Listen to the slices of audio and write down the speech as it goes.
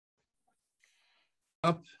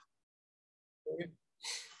Up.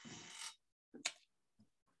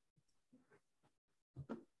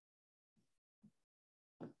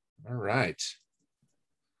 All right.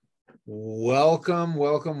 Welcome,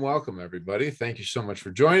 everybody. Thank you so much for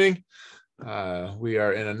joining. We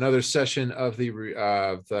are in another session of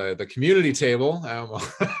the community table. I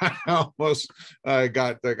almost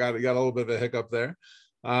got a little bit of a hiccup there,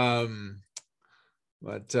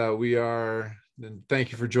 but we are. And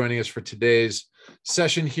thank you for joining us for today's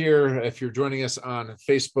session here. If you're joining us on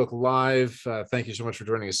Facebook Live, thank you so much for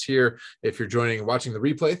joining us here. If you're watching the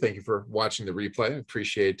replay, thank you for watching the replay. I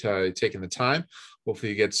appreciate taking the time.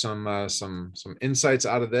 Hopefully you get some insights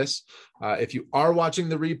out of this. If you are watching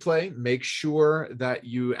the replay, make sure that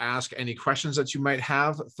you ask any questions that you might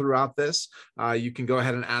have throughout this. You can go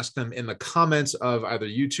ahead and ask them in the comments of either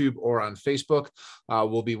YouTube or on Facebook.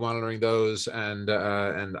 We'll be monitoring those, and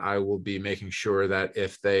I will be making sure that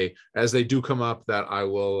as they do come up, that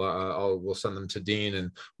we'll send them to Dean,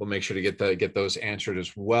 and we'll make sure to get those answered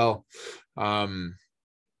as well.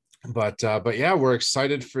 But yeah, we're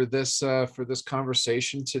excited for this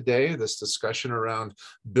conversation today, this discussion around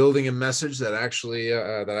building a message that actually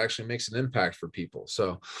makes an impact for people.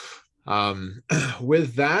 So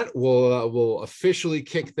with that, we'll officially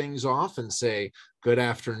kick things off and say good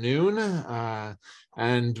afternoon,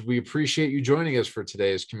 and we appreciate you joining us for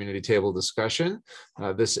today's community table discussion.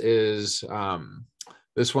 This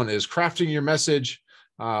one is crafting your message.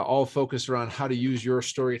 All focused around how to use your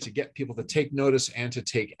story to get people to take notice and to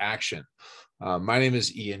take action. My name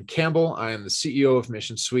is Ian Campbell. I am the CEO of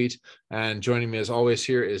Mission Suite, and joining me as always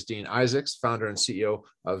here is Dean Isaacs, founder and CEO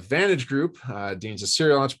of Vantage Group. Dean's a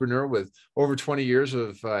serial entrepreneur with over 20 years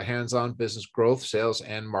of hands-on business growth, sales,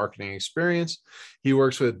 and marketing experience. He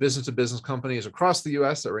works with business-to-business companies across the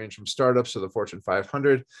U.S. that range from startups to the Fortune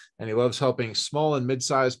 500, and he loves helping small and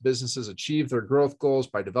mid-sized businesses achieve their growth goals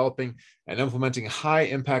by developing and implementing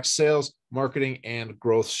high-impact sales, marketing, and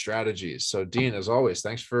growth strategies. So, Dean, as always,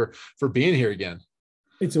 thanks for being here again.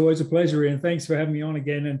 It's always a pleasure, Ian. Thanks for having me on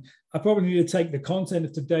again. And I probably need to take the content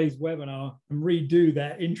of today's webinar and redo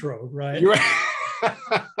that intro, right?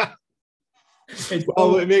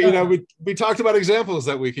 Well, we talked about examples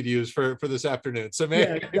that we could use for this afternoon. So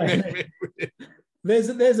maybe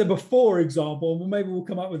there's a before example. Maybe we'll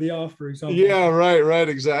come up with the after example. Yeah, right,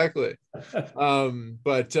 exactly.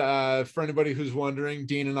 But for anybody who's wondering,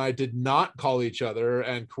 Dean and I did not call each other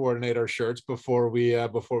and coordinate our shirts before we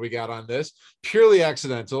got on this. Purely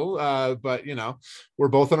accidental. But we're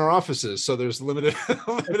both in our offices, so there's limited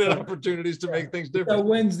opportunities to make things different. A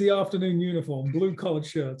Wednesday afternoon uniform, blue collared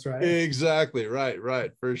shirts, right? Exactly,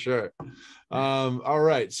 right, for sure. All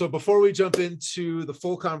right. So before we jump into the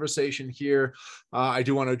full conversation here, I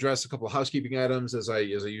do want to address a couple of housekeeping items as I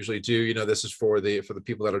usually do. This is for the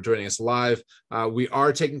people that are joining us live. We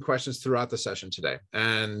are taking questions throughout the session today,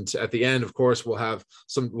 and at the end, of course, we'll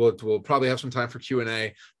probably have some time for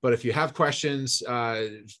Q&A. But if you have questions,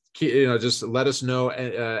 just let us know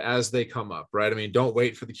as they come up. Right? I mean, don't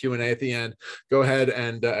wait for the Q&A at the end. Go ahead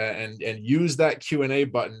and use that Q&A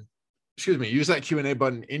button. Use that Q&A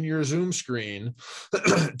button in your Zoom screen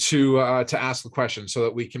to ask the question, so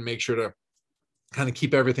that we can make sure to kind of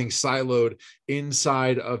keep everything siloed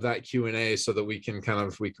inside of that Q&A, so that we can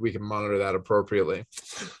we can monitor that appropriately.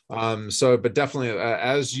 But definitely,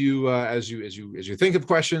 as you think of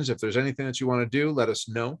questions, if there's anything that you want to do, let us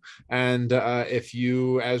know. And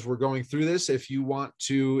as we're going through this, if you want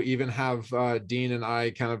to even have Dean and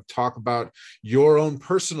I kind of talk about your own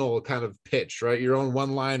personal kind of pitch, right? Your own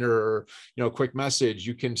one-liner or quick message,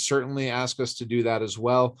 you can certainly ask us to do that as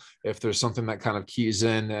well. If there's something that kind of keys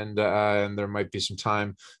in, and there might be some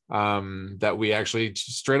time that we actually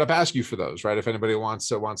straight up ask you for those, right? If anybody wants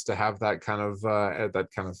to have that kind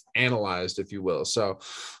of analyzed, if you will. So,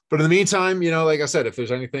 but in the meantime, like I said, if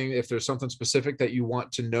there's something specific that you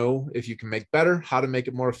want to know, if you can make better, how to make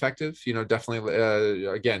it more effective, definitely,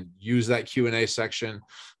 again, use that Q&A section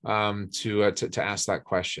to ask that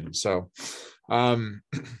question. So,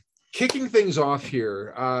 kicking things off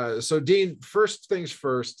here. So, Dean, first things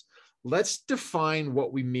first. Let's define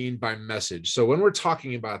what we mean by message. So when we're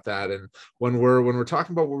talking about that, and when we're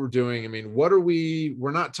talking about what we're doing, I mean,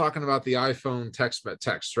 we're not talking about the iPhone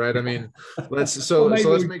text, right? I mean, let's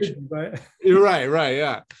make sure, right,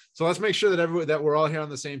 yeah. So let's make sure that we're all here on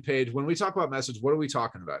the same page. When we talk about message, what are we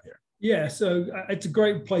talking about here? Yeah, so it's a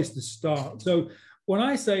great place to start. So when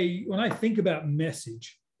I think about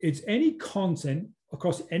message, it's any content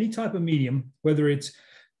across any type of medium, whether it's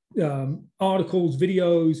articles,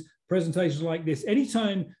 videos, presentations like this.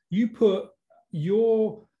 Anytime you put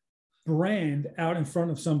your brand out in front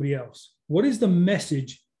of somebody else, what is the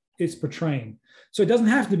message it's portraying. So it doesn't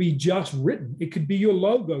have to be just written. It could be your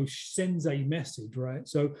logo sends a message, right?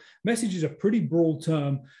 So message is a pretty broad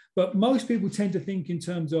term, but most people tend to think in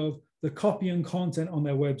terms of the copy and content on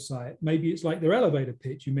their website. Maybe it's like their elevator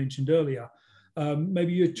pitch you mentioned earlier.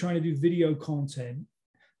 Maybe you're trying to do video content.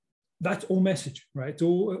 That's all message, right? It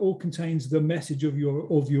all contains the message of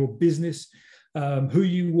your business, who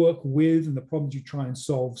you work with, and the problems you try and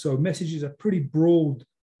solve. So message is a pretty broad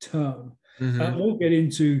term. Mm-hmm. We'll get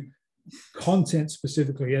into content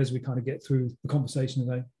specifically as we kind of get through the conversation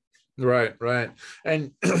today. Right.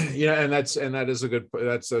 And and that is a good,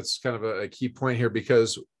 that's kind of a key point here,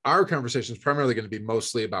 because our conversation is primarily going to be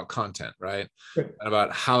mostly about content, right? And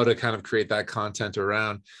about how to kind of create that content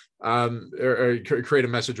around, or create a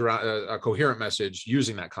message around, a coherent message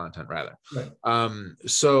using that content rather. Right.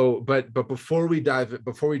 So, but before we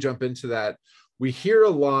jump into that, we hear a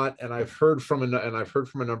lot, and I've heard from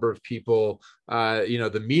a number of people,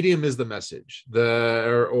 the medium is the message,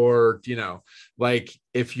 like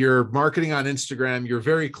if you're marketing on Instagram, you're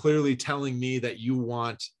very clearly telling me that you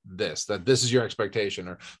want this, that this is your expectation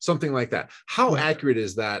or something like that. How accurate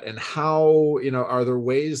is that? And how, are there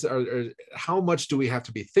ways, or how much do we have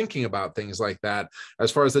to be thinking about things like that as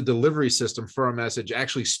far as the delivery system for a message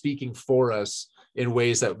actually speaking for us in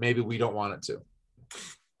ways that maybe we don't want it to?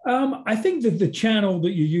 I think that the channel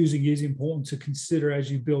that you're using is important to consider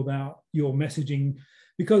as you build out your messaging,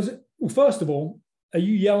 because, well, first of all, are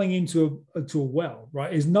you yelling into a well,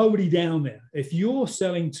 right? Is nobody down there? If you're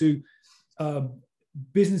selling to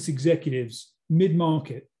business executives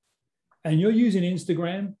mid-market and you're using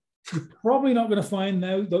Instagram, you're probably not going to find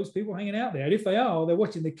those people hanging out there. And if they are, they're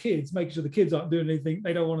watching the kids, making sure the kids aren't doing anything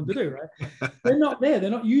they don't want them to do, right? They're not there. They're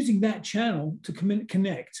not using that channel to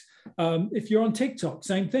connect. If you're on TikTok,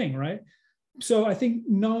 same thing, right? So I think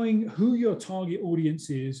knowing who your target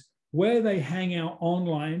audience is, where they hang out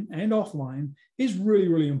online and offline, is really,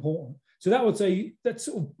 really important. So that would say that's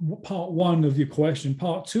sort of part one of your question.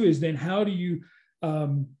 Part two is then how do you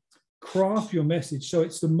craft your message so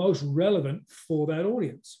it's the most relevant for that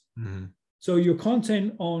audience? Mm-hmm. So your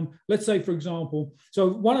content on, let's say, for example, so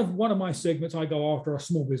one of my segments I go after are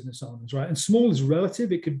small business owners, right? And small is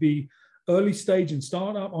relative. It could be early stage and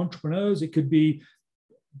startup entrepreneurs. It could be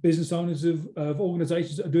business owners of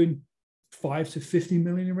organizations that are doing 5 to 50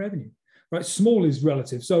 million in revenue, right? Small is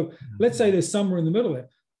relative. So let's say there's somewhere in the middle there.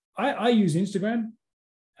 I use Instagram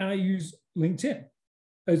and I use LinkedIn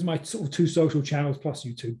as my sort of two social channels plus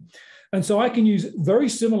YouTube. And so I can use very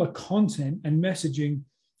similar content and messaging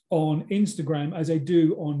on Instagram as I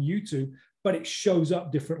do on YouTube, but it shows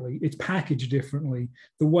up differently. It's packaged differently.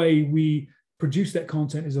 The way we produce that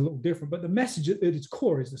content is a little different, but the message at its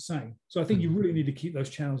core is the same. So I think you really need to keep those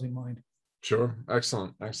channels in mind. Sure.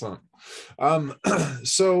 Excellent.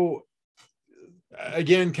 So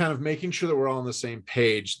again, kind of making sure that we're all on the same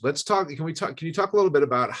page. Can you talk a little bit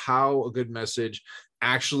about how a good message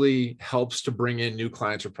actually helps to bring in new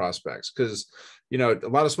clients or prospects? Because, a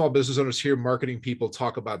lot of small business owners hear marketing people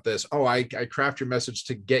talk about this. Oh, I craft your message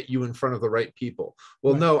to get you in front of the right people.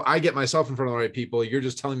 Well, no, I get myself in front of the right people. You're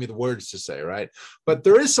just telling me the words to say, right? But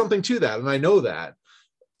there is something to that. And I know that.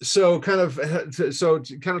 So kind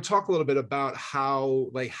of talk a little bit about how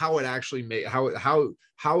it actually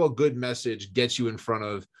how a good message gets you in front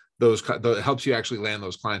of those, helps you actually land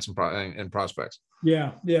those clients and prospects.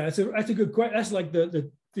 Yeah. That's a good question. That's like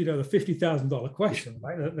the $50,000 question,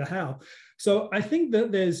 right? The how. So I think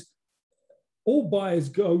that all buyers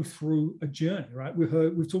go through a journey, right?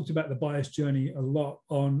 We've talked about the buyer's journey a lot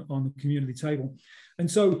on the community table, and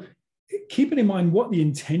so keeping in mind what the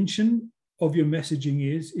intention of your messaging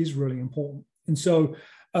is really important. And so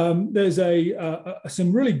there's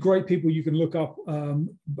some really great people you can look up.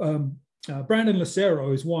 Brandon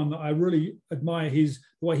Lucero is one that I really admire the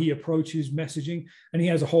way he approaches messaging, and he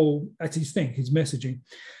has that's his thing, his messaging.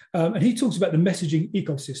 And he talks about the messaging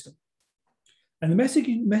ecosystem. And the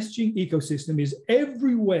messaging ecosystem is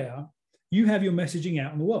everywhere you have your messaging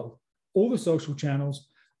out in the world, all the social channels,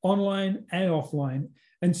 online and offline.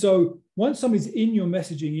 And so once somebody's in your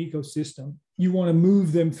messaging ecosystem, you want to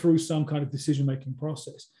move them through some kind of decision-making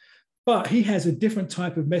process. But he has a different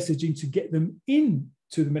type of messaging to get them into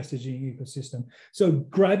the messaging ecosystem. So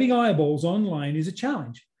grabbing eyeballs online is a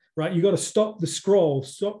challenge, right? You got to stop the scroll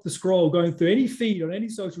going through any feed on any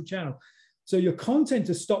social channel. So your content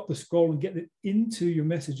to stop the scroll and get it into your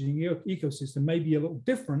messaging ecosystem may be a little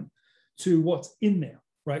different to what's in there,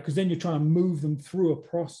 right? Because then you're trying to move them through a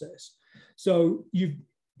process. So you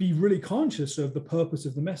be really conscious of the purpose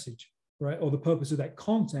of the message, right? Or the purpose of that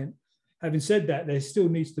content. Having said that, there still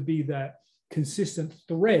needs to be that consistent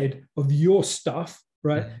thread of your stuff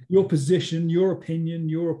right? Mm-hmm. Your position, your opinion,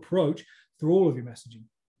 your approach through all of your messaging.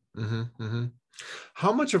 Mm-hmm. Mm-hmm.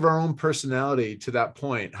 How much of our own personality, to that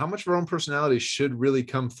point, how much of our own personality should really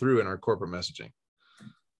come through in our corporate messaging?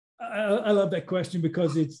 I love that question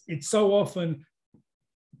because it's so often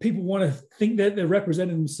people want to think that they're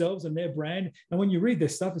representing themselves and their brand. And when you read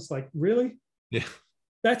this stuff, it's like, really? Yeah.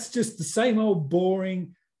 That's just the same old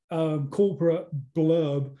boring corporate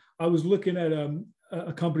blurb. I was looking at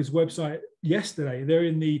a company's website yesterday. They're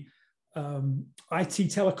in the IT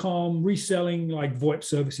telecom reselling like VoIP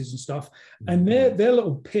services and stuff. And their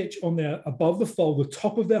little pitch on their above the fold, the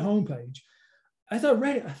top of their homepage, as I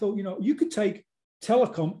read it, I thought, you could take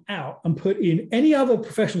telecom out and put in any other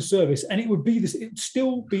professional service and it would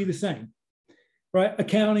still be the same, right?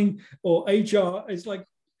 Accounting or HR is like,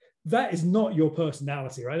 that is not your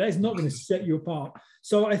personality, right? That is not going to set you apart.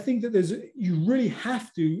 So I think that you really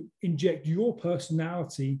have to inject your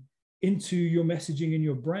personality into your messaging and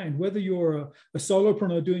your brand, whether you're a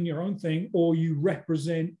solopreneur doing your own thing or you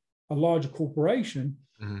represent a larger corporation.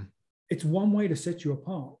 Mm-hmm. It's one way to set you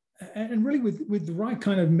apart. And really with the right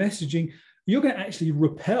kind of messaging, you're going to actually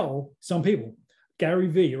repel some people. Gary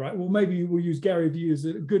Vee, right? Well, maybe we'll use Gary Vee as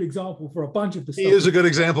a good example for a bunch of the stuff. He is a good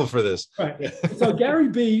example for this. Right. So Gary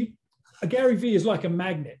Vee is like a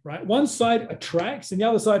magnet, right? One side attracts and the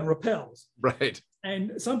other side repels. Right.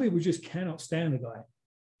 And some people just cannot stand the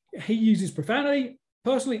guy. He uses profanity.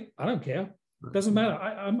 Personally, I don't care. It doesn't matter.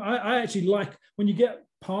 I actually like, when you get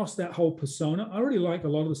past that whole persona, I really like a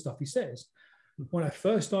lot of the stuff he says. When I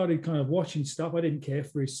first started kind of watching stuff, I didn't care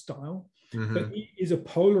for his style. Mm-hmm. But he is a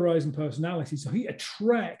polarizing personality. So he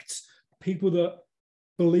attracts people that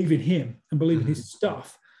believe in him and believe mm-hmm. in his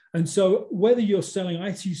stuff. And so whether you're selling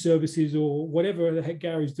IT services or whatever the heck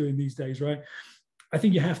Gary's doing these days, right? I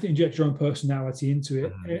think you have to inject your own personality into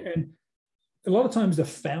it. Mm-hmm. And a lot of times the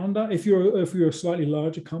founder, if you're a slightly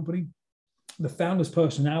larger company, the founder's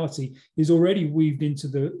personality is already weaved into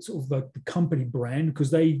the sort of the company brand because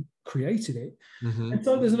they created it. Mm-hmm. And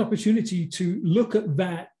so there's an opportunity to look at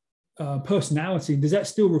that personality. Does that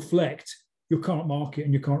still reflect your current market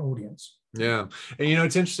and your current audience? Yeah. And,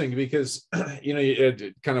 it's interesting because,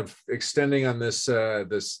 kind of extending on this,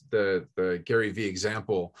 the Gary Vee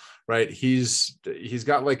example, right? He's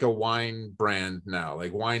got like a wine brand now,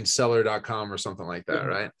 like wineseller.com or something like that. Yeah.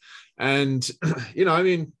 Right. And,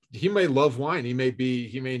 he may love wine. He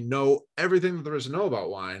may know everything that there is to know about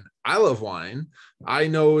wine. I love wine. I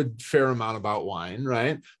know a fair amount about wine.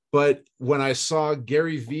 Right. But when I saw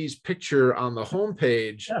Gary Vee's picture on the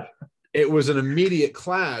homepage, yeah. It was an immediate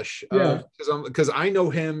clash because I know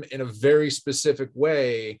him in a very specific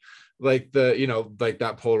way, like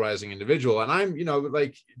that polarizing individual. And I'm,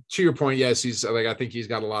 like, to your point, yes, he's like, I think he's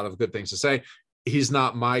got a lot of good things to say. He's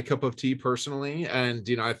not my cup of tea personally. And,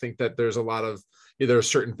 I think that there's a lot of, there are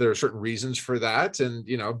certain reasons for that. And,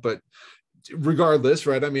 but regardless,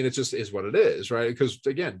 right? I mean, it just is what it is, right? Because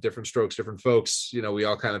again, different strokes, different folks, we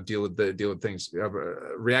all kind of deal with things,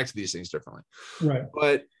 react to these things differently. Right.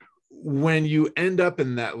 But when you end up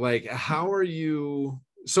in that, like, how are you?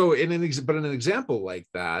 So in an example like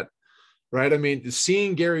that, right? I mean,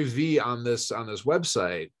 seeing Gary Vee on this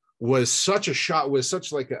website was such a shot, was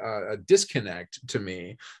such like a disconnect to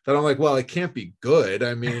me that I'm like, well, it can't be good.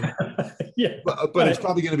 I mean, yeah, but it's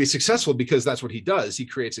probably going to be successful because that's what he does. He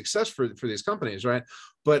creates success for these companies, right?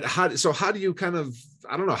 But how do you kind of,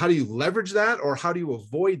 I don't know, how do you leverage that, or how do you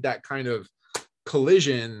avoid that kind of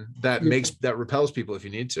collision that repels people if you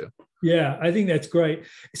need to? Yeah, I think that's great.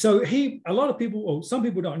 So a lot of people, or some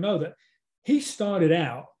people don't know that he started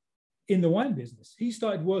out in the wine business. He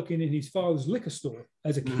started working in his father's liquor store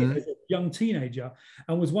as a kid, mm-hmm. as a young teenager,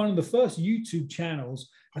 and was one of the first YouTube channels.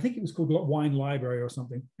 I think it was called Wine Library or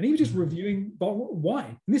something. And he was just reviewing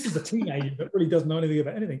wine. And this is a teenager that really doesn't know anything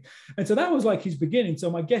about anything. And so that was like his beginning. So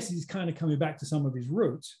my guess is he's kind of coming back to some of his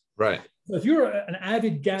roots. Right. So if you're an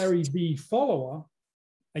avid Gary Vee follower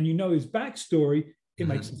and you know his backstory, it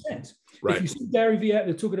makes some sense. Right. If you see Gary Vee out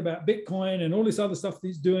there talking about Bitcoin and all this other stuff that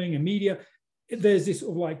he's doing and media, there's this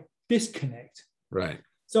sort of like disconnect. Right.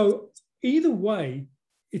 So either way,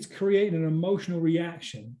 it's creating an emotional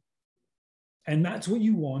reaction. And that's what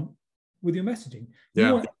you want with your messaging.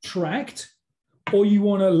 You want to attract or you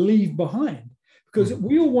want to leave behind. Because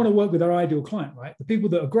we all want to work with our ideal client, right? The people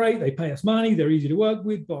that are great, they pay us money, they're easy to work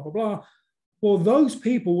with, blah, blah, blah. Well, those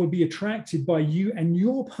people will be attracted by you and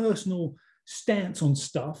your personal stance on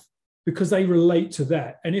stuff because they relate to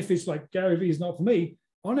that. And if it's like Gary Vee is not for me,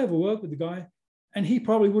 I'll never work with the guy. And he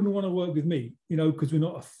probably wouldn't want to work with me, because we're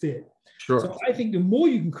not a fit. Sure. So I think the more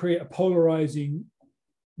you can create a polarizing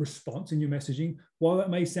response in your messaging, while that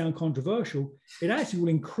may sound controversial, it actually will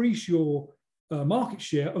increase your market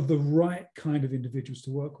share of the right kind of individuals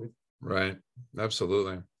to work with. Right.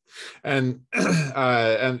 Absolutely. And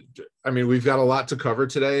and I mean, we've got a lot to cover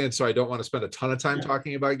today, and so I don't want to spend a ton of time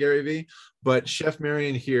talking about Gary Vee. But Chef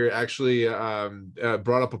Marion here actually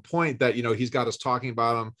brought up a point that, you know, he's got us talking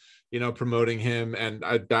about him, you know, promoting him, and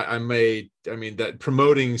I mean that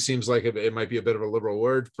promoting seems like it might be a bit of a liberal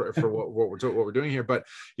word for what we're doing here, but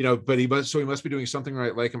you know, but he must be doing something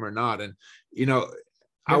right, like him or not, and you know.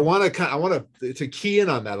 I want to key in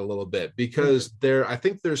on that a little bit, because I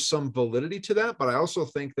think there's some validity to that, but I also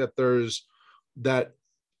think that there's that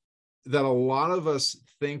a lot of us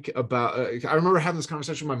think about. I remember having this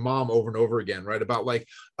conversation with my mom over and over again, right? About like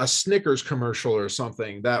a Snickers commercial or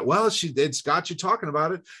something that, well, it's got you talking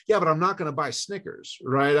about it. Yeah, but I'm not going to buy Snickers,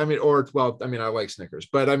 right? I mean, I mean, I like Snickers,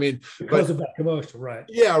 but I mean, because of that commercial, right?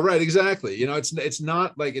 Yeah, right. Exactly. You know, it's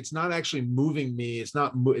not like, it's not actually moving me. It's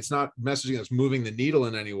not messaging that's moving the needle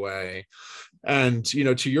in any way. And, you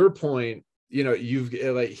know, to your point, you know,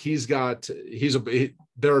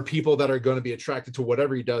 there are people that are going to be attracted to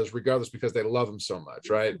whatever he does regardless, because they love him so much,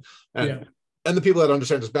 right? And the people that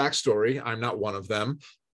understand his backstory, I'm not one of them,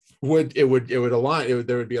 would align.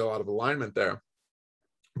 There would be a lot of alignment there.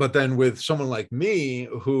 But then with someone like me,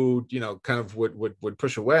 who, you know, kind of would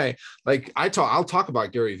push away, like I'll talk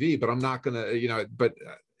about Gary Vee, but I'm not gonna, you know, but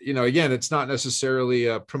you know, again, it's not necessarily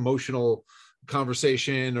a promotional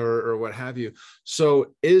conversation or what have you.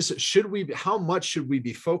 So how much should we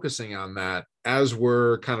be focusing on that as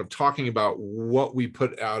we're kind of talking about what we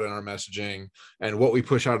put out in our messaging and what we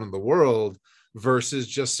push out in the world, versus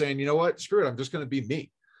just saying, you know what, screw it, I'm just going to be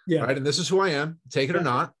me, right? And this is who I am, take it or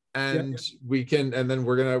not, and we can, and then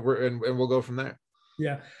we'll go from there.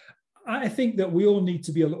 Yeah, I think that we all need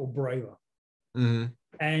to be a little braver,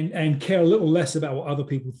 and care a little less about what other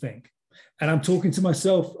people think. And I'm talking to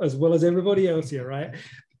myself as well as everybody else here, right?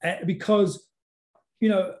 Because, you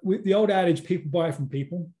know, with the old adage, people buy from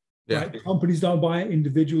people, right? Companies don't buy it,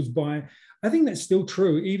 individuals buy it. I think that's still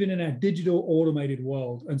true, even in our digital automated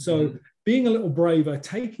world. And so being a little braver,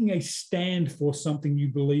 taking a stand for something you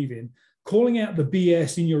believe in, calling out the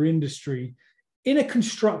BS in your industry in a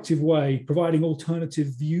constructive way, providing alternative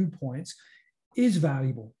viewpoints is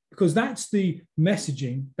valuable. Because that's the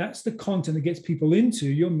messaging, that's the content that gets people into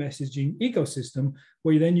your messaging ecosystem,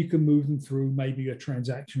 where then you can move them through maybe a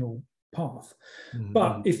transactional path.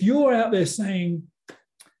 But if you're out there saying,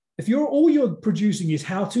 all you're producing is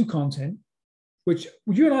how-to content, which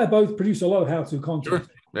you and I both produce a lot of how-to content.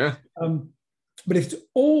 Sure. Yeah. But if it's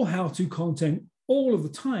all how-to content all of the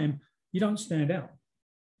time, you don't stand out.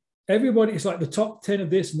 Everybody, it's like the top 10 of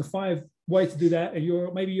this and the 5 ways to do that. And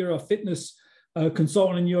you're a fitness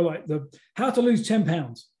consultant, and you're like how to lose 10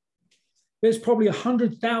 pounds. There's probably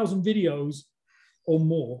 100,000 videos or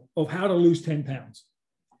more of how to lose 10 pounds.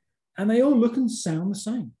 And they all look and sound the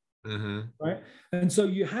same. Right. And so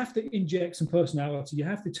you have to inject some personality. You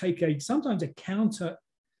have to take sometimes a counter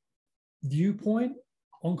viewpoint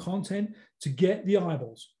on content to get the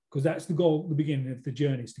eyeballs, because that's the goal at the beginning of the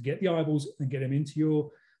journey, is to get the eyeballs and get them into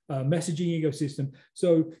your messaging ecosystem.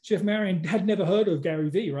 So Chef Marion had never heard of Gary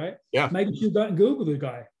Vee, right? Yeah. Maybe she'll go and Google the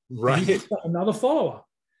guy. Right. He's got another follower.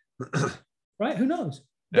 Right? Who knows?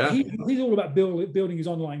 But he's all about building his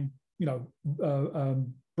online,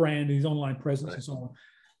 brand, his online presence, and so on.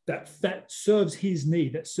 That serves his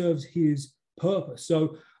need, that serves his purpose.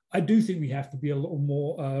 So I do think we have to be a little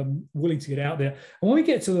more willing to get out there. And when we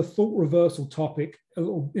get to the thought reversal topic in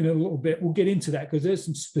a little bit, we'll get into that, because there's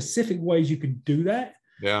some specific ways you can do that.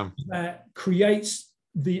 That creates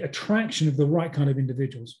the attraction of the right kind of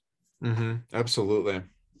individuals. Absolutely.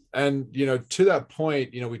 And, to that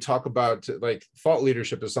point, we talk about, like, thought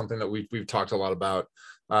leadership is something that we've talked a lot about,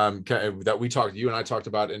 that you and I talked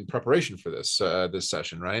about in preparation for this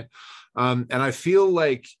session. Right. And I feel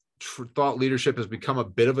like thought leadership has become a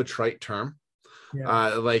bit of a trite term.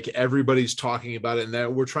 Like everybody's talking about it, and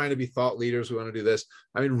that we're trying to be thought leaders. We want to do this.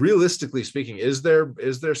 I mean, realistically speaking, is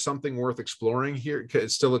there something worth exploring here?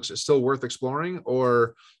 It's still worth exploring,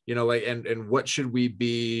 or, and what should we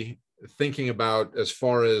be thinking about as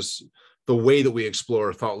far as the way that we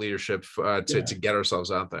explore thought leadership to get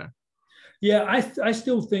ourselves out there? Yeah, I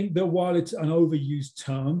still think that while it's an overused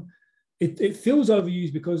term, it feels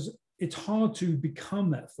overused because it's hard to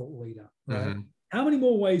become that thought leader, right? How many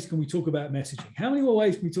more ways can we talk about messaging? How many more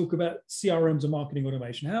ways can we talk about CRMs and marketing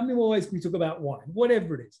automation? How many more ways can we talk about wine?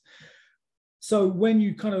 Whatever it is. So when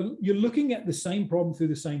you're looking at the same problem through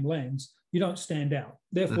the same lens, you don't stand out.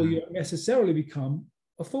 Therefore, you don't necessarily become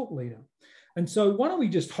a thought leader. And so why don't we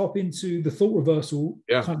just hop into the thought reversal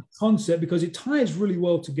kind of concept, because it ties really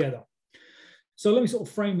well together. So let me sort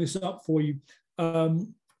of frame this up for you.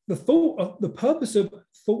 The the purpose of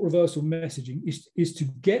thought reversal messaging is to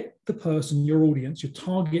get the person, your audience, your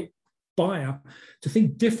target buyer, to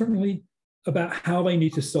think differently about how they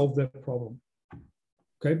need to solve their problem.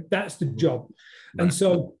 Okay, that's the job. Right. And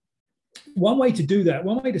so one way to do that,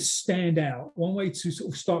 one way to stand out, one way to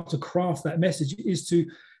sort of start to craft that message is to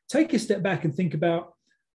take a step back and think about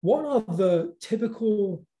what are the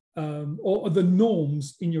typical or the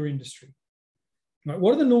norms in your industry. Right?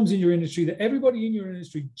 What are the norms in your industry that everybody in your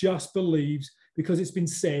industry just believes because it's been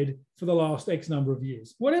said for the last X number of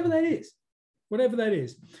years? Whatever that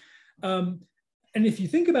is. And if you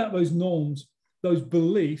think about those norms, those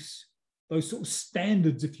beliefs, those sort of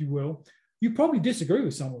standards, if you will, you probably disagree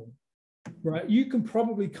with some of them, right? You can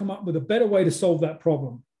probably come up with a better way to solve that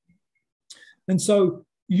problem. And so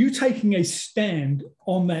you taking a stand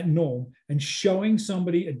on that norm and showing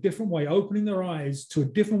somebody a different way, opening their eyes to a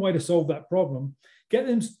different way to solve that problem,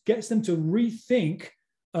 gets them to rethink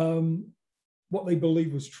what they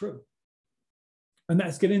believe was true. And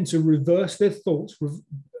that's getting to reverse their thoughts,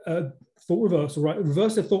 thought reversal, right?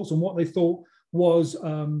 Reverse their thoughts on what they thought was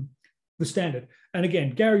the standard. And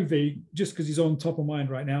again, Gary Vee, just because he's on top of mind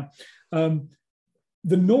right now,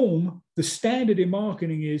 the norm, the standard in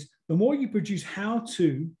marketing is the more you produce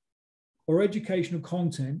how-to or educational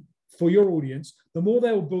content for your audience, the more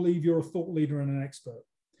they will believe you're a thought leader and an expert.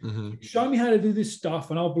 Mm-hmm. Show me how to do this stuff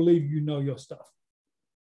and I'll believe you know your stuff.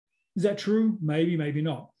 Is that true? Maybe, maybe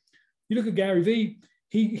not. You look at Gary Vee,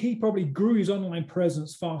 he probably grew his online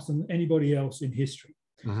presence faster than anybody else in history.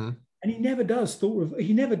 Mm-hmm. And he never does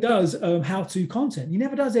how-to content. He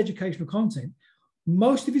never does educational content.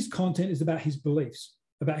 Most of his content is about his beliefs,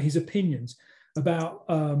 about his opinions, about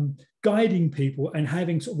guiding people and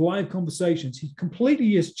having sort of live conversations. He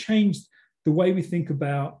completely has changed the way we think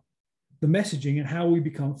about the messaging and how we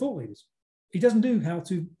become thought leaders. He doesn't do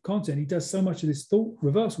how-to content. He does so much of this thought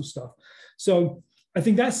reversal stuff. So I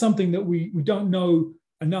think that's something that we don't know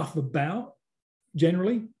enough about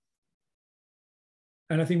generally.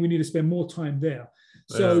 And I think we need to spend more time there.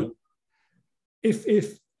 So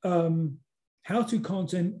if how-to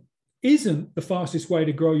content isn't the fastest way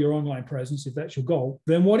to grow your online presence, if that's your goal,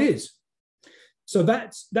 then what is? So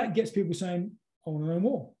that gets people saying, I want to know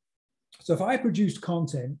more. So if I produced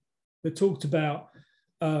content that talked about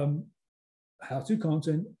how-to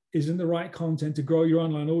content isn't the right content to grow your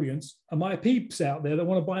online audience, and my peeps out there that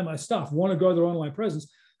want to buy my stuff, want to grow their online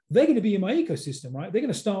presence, they're going to be in my ecosystem, right? They're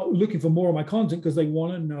going to start looking for more of my content because they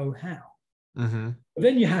want to know how. Mm-hmm. But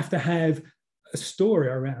then you have to have a story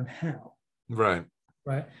around how. Right.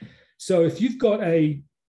 So if you've got a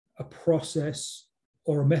process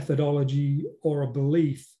or a methodology or a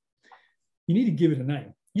belief, you need to give it a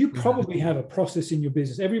name. You probably have a process in your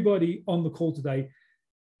business. Everybody on the call today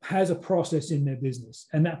has a process in their business,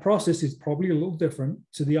 and that process is probably a little different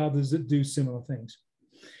to the others that do similar things.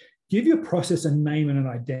 Give your process a name and an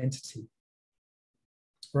identity,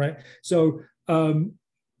 right? So I'll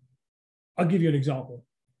give you an example.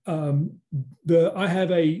 I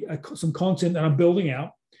have some content that I'm building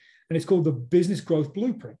out, and it's called the Business Growth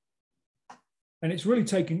Blueprint. And it's really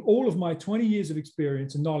taking all of my 20 years of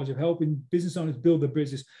experience and knowledge of helping business owners build their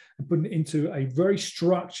business and putting it into a very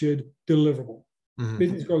structured deliverable.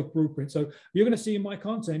 Business Growth Blueprint. So you're going to see in my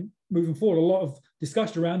content moving forward a lot of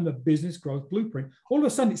discussion around the Business Growth Blueprint. All of a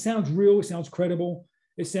sudden, it sounds real, it sounds credible,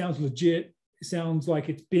 it sounds legit, it sounds like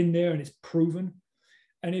it's been there and it's proven.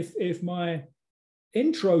 And if my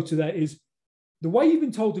intro to that is the way you've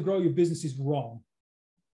been told to grow your business is wrong,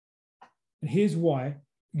 and here's why,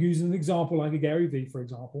 using an example like a Gary Vee, for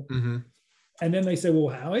example, and then they say, well,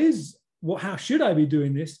 how should I be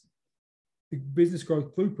doing this? The Business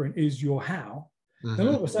Growth Blueprint is your how. Then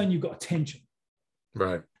all of a sudden you've got attention.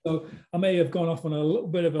 Right. So I may have gone off on a little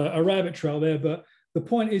bit of a rabbit trail there, but the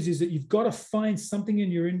point is that you've got to find something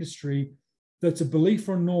in your industry that's a belief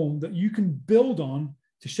or a norm that you can build on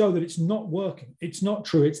to show that it's not working, it's not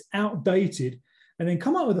true, it's outdated, and then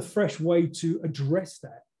come up with a fresh way to address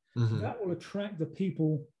that. That will attract the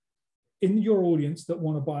people in your audience that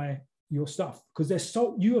want to buy your stuff because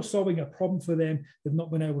you are solving a problem for them they've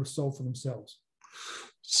not been able to solve for themselves.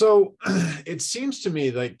 So it seems to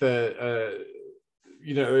me like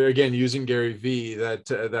again, using Gary Vee, that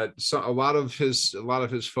a lot of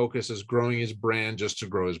his focus is growing his brand just to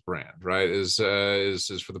grow his brand, right? Is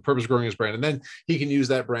for the purpose of growing his brand, and then he can use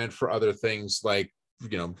that brand for other things like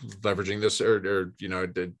leveraging this or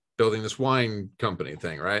building this wine company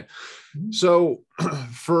thing, right? So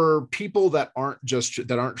for people that aren't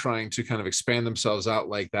trying to kind of expand themselves out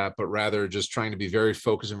like that, but rather just trying to be very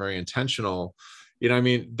focused and very intentional,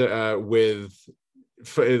 with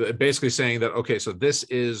basically saying that, okay, so this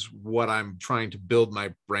is what I'm trying to build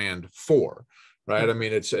my brand for, right? I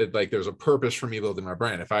mean, it's like there's a purpose for me building my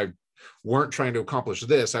brand. If I weren't trying to accomplish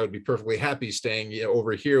this, I would be perfectly happy staying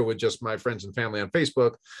over here with just my friends and family on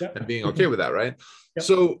Facebook and being okay with that, right?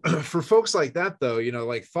 So for folks like that, though,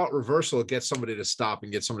 like thought reversal gets somebody to stop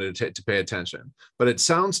and get somebody to pay attention. But it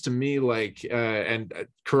sounds to me like, and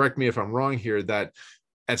correct me if I'm wrong here, that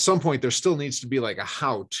at some point there still needs to be like a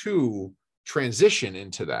how-to transition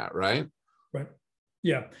into that, right? Right.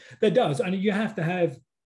 Yeah, that does. And you have to have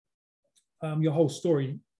your whole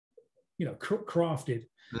story, crafted.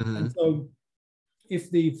 And so if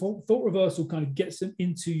the thought reversal kind of gets them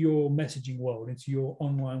into your messaging world, into your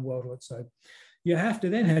online world, let's say, you have to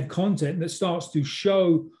then have content that starts to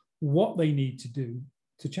show what they need to do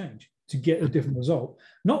to change, to get a different result,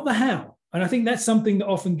 not the how. And I think that's something that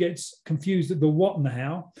often gets confused, the what and the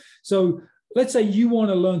how. So let's say you want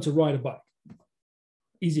to learn to ride a bike.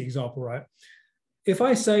 Easy example, right? If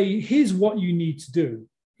I say, here's what you need to do,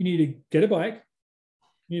 you need to get a bike,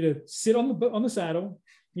 you need to sit on the saddle,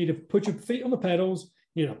 you need to put your feet on the pedals,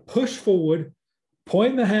 you need to push forward,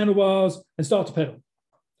 point the handlebars, and start to pedal.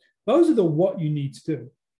 Those are the what you need to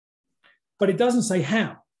do. But it doesn't say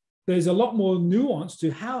how. There's a lot more nuance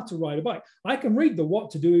to how to ride a bike. I can read the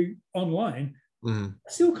what to do online. I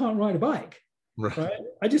still can't ride a bike. Right?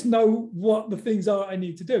 I just know what the things are I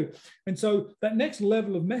need to do. And so that next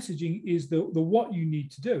level of messaging is the what you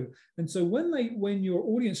need to do. And so when your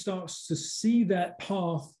audience starts to see that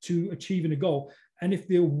path to achieving a goal, and if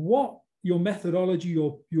the what, your methodology,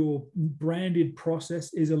 your branded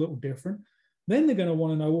process is a little different, then they're going to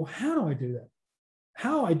want to know, well, how do I do that?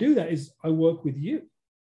 How I do that is I work with you.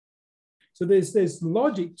 So there's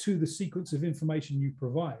logic to the sequence of information you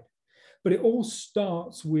provide. But it all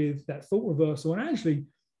starts with that thought reversal. And actually,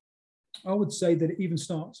 I would say that it even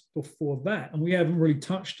starts before that. And we haven't really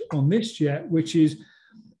touched on this yet, which is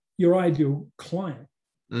your ideal client,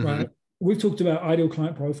 right? We've talked about ideal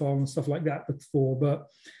client profile and stuff like that before, but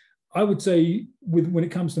I would say when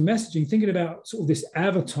it comes to messaging, thinking about sort of this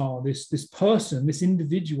avatar, this person, this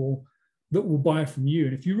individual that will buy from you.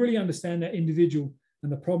 And if you really understand that individual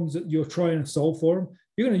and the problems that you're trying to solve for them,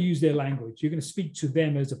 you're going to use their language. You're going to speak to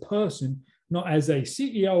them as a person, not as a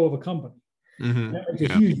CEO of a company.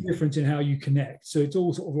 There's a huge difference in how you connect. So it's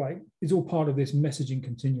all sort of like, it's all part of this messaging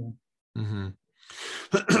continuum.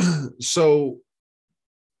 So,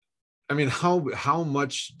 I mean, how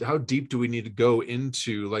deep do we need to go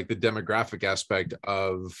into like the demographic aspect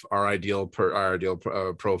of our ideal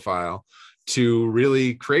profile to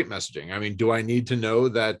really create messaging? I mean, do I need to know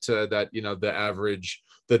that the average,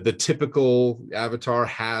 that the typical avatar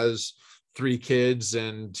has 3 kids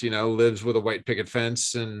and lives with a white picket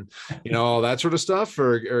fence and all that sort of stuff,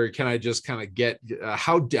 or can I just kind of get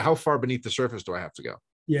how far beneath the surface do I have to go?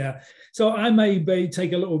 Yeah. So I may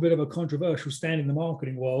take a little bit of a controversial stand in the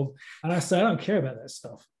marketing world, and I say I don't care about that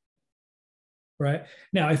stuff. Right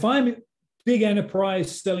now, if I'm big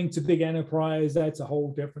enterprise selling to big enterprise, that's a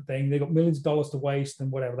whole different thing. They've got millions of dollars to waste and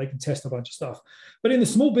whatever. They can test a bunch of stuff. But in the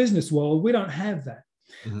small business world, we don't have that.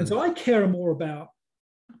 And so I care more about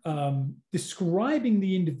describing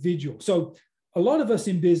the individual. So a lot of us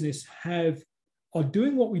in business are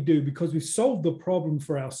doing what we do because we've solved the problem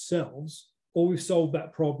for ourselves, or we've solved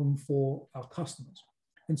that problem for our customers.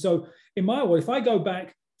 And so in my world, if I go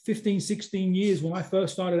back 15, 16 years when I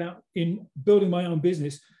first started out in building my own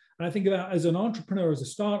business, and I think about as an entrepreneur, as a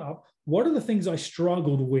startup, what are the things I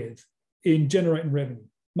struggled with in generating revenue?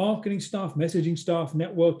 Marketing stuff, messaging stuff,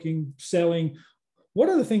 networking, selling. What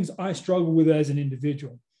are the things I struggle with as an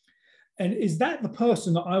individual? And is that the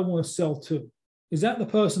person that I want to sell to? Is that the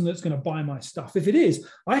person that's going to buy my stuff? If it is,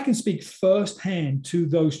 I can speak firsthand to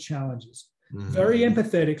those challenges, very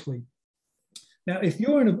empathetically. Now, if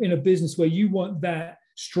you're in a business where you want that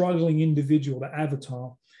struggling individual, that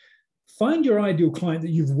avatar, find your ideal client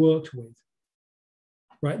that you've worked with,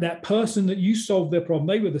 right? That person that you solved their problem,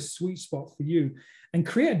 they were the sweet spot for you, and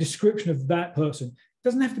create a description of that person. It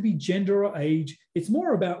doesn't have to be gender or age. It's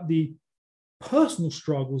more about the personal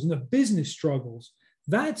struggles and the business struggles.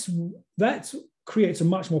 That's creates a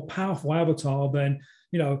much more powerful avatar than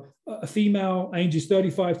a female, ages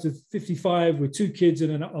 35 to 55 with 2 kids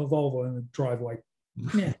and a Volvo in the driveway.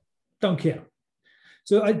 Yeah, don't care.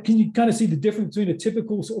 So can you kind of see the difference between a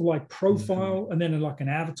typical sort of like profile and then like an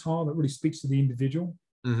avatar that really speaks to the individual?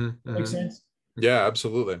 Make sense? Yeah,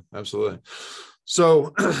 absolutely.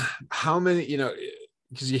 So how many,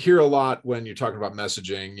 because you hear a lot when you're talking about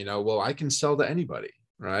messaging, well, I can sell to anybody,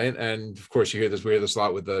 right? And of course, we hear this a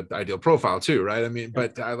lot with the ideal profile too, right? I mean,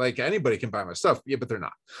 but like anybody can buy my stuff, yeah, but they're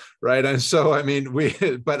not, right? And so, I mean,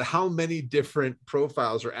 but how many different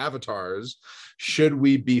profiles or avatars should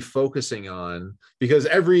we be focusing on? Because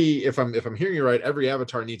if I'm hearing you right, every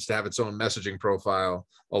avatar needs to have its own messaging profile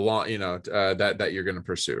along, that you're going to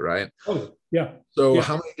pursue, right? Oh, yeah. So, Yeah.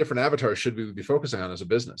 how many different avatars should we be focusing on as a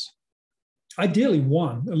business? Ideally,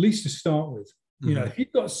 one, at least to start with. Mm-hmm. If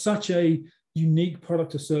you've got such a unique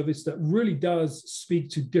product or service that really does speak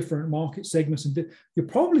to different market segments, and you're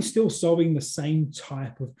probably still solving the same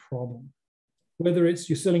type of problem, whether it's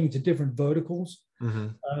you're selling into different verticals,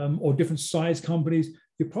 or different size companies.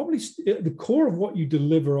 You're probably the core of what you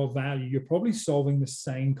deliver or value, you're probably solving the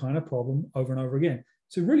same kind of problem over and over again.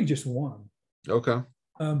 So really just one. Okay.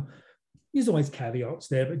 There's always caveats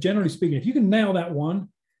there, but generally speaking, if you can nail that one,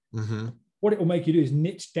 what it will make you do is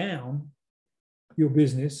niche down your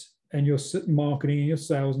business and your marketing and your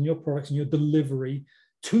sales and your products and your delivery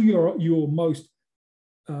to your most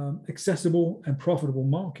accessible and profitable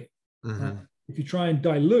market. If you try and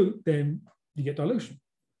dilute, then you get dilution.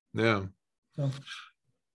 Yeah.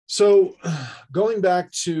 So going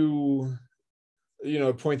back to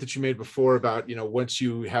a point that you made before about once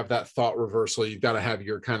you have that thought reversal, you've got to have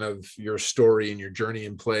your kind of your story and your journey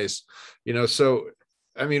in place. So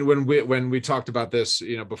I mean, when we talked about this,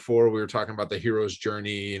 before, we were talking about the hero's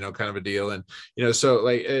journey, kind of a deal. And, so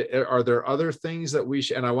like, are there other things that we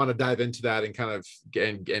should, and I want to dive into that and kind of,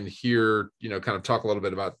 and hear, kind of talk a little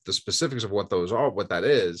bit about the specifics of what those are, what that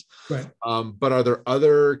is. Right. But are there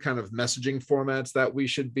other kind of messaging formats that we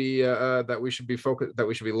should be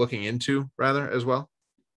looking into rather as well?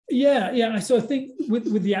 Yeah. So I think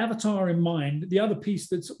with the avatar in mind, the other piece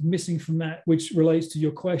that's missing from that, which relates to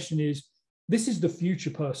your question, is this is the future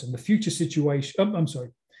person, the future situation. I'm sorry.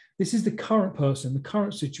 This is the current person, the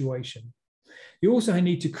current situation. You also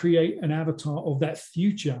need to create an avatar of that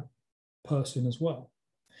future person as well.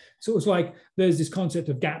 So it's like there's this concept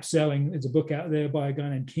of gap selling. There's a book out there by a guy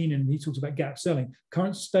named Keenan. He talks about gap selling,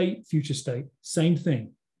 current state, future state, same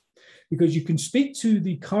thing. Because you can speak to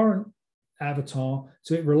the current avatar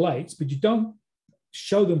so it relates, but you don't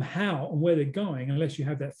show them how and where they're going unless you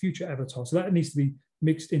have that future avatar. So that needs to be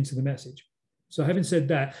mixed into the message. So having said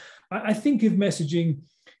that, I think of messaging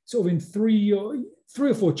sort of in three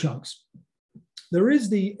or four chunks. There is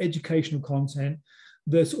the educational content,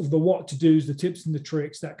 the sort of the what to do's, the tips and the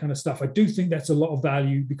tricks, that kind of stuff. I do think that's a lot of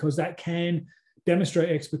value because that can demonstrate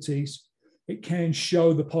expertise. It can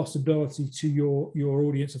show the possibility to your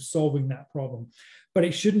audience of solving that problem. But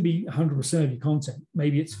it shouldn't be 100% of your content.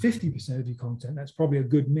 Maybe it's 50% of your content. That's probably a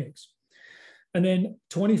good mix. And then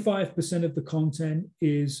 25% of the content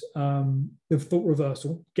is the thought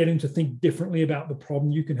reversal, getting to think differently about the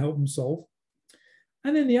problem you can help them solve.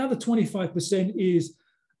 And then the other 25% is,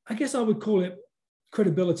 I guess I would call it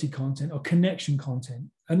credibility content or connection content.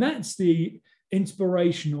 And that's the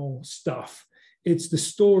inspirational stuff. It's the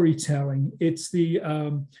storytelling. It's the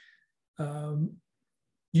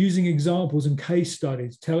using examples and case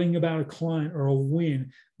studies, telling about a client or a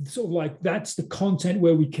win. Sort of like that's the content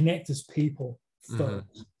where we connect as people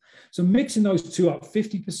first. So mixing those two up,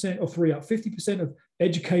 50% or three up, 50% of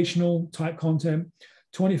educational type content,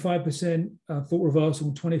 25% thought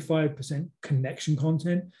reversal, 25% connection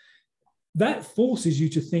content. That forces you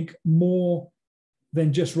to think more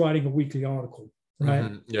than just writing a weekly article,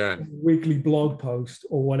 right? Yeah. A weekly blog post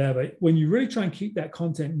or whatever. When you really try and keep that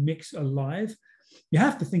content mix alive, you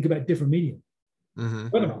have to think about different medium.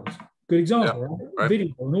 Webinars, good example, right?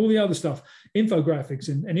 Video and all the other stuff, infographics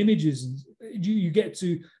and images. And you get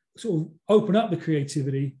to sort of open up the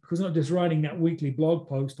creativity because not just writing that weekly blog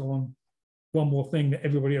post on one more thing that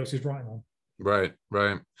everybody else is writing on. Right.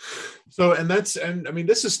 So, and I mean,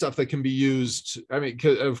 this is stuff that can be used. I mean,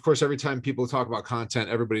 of course, every time people talk about content,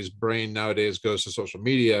 everybody's brain nowadays goes to social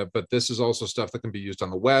media, but this is also stuff that can be used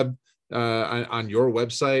on the web, on your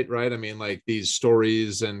website, right? I mean, like these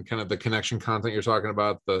stories and kind of the connection content you're talking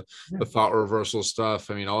about, the thought reversal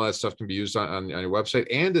stuff. I mean, all that stuff can be used on your website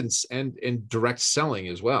and in direct selling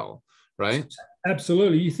as well, right?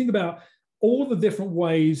 Absolutely. You think about all the different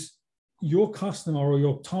ways your customer or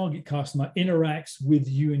your target customer interacts with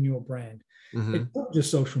you and your brand. It's not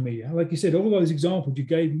just social media. Like you said, all those examples you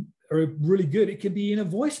gave are really good. It can be in a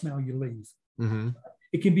voicemail you leave.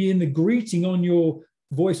 It can be in the greeting on your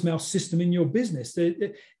voicemail system in your business.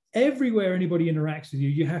 Everywhere anybody interacts with you,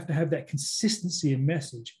 you have to have that consistency in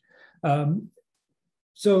message.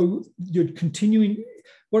 So you're continuing.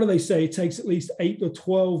 What do they say? It takes at least 8 or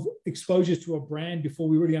 12 exposures to a brand before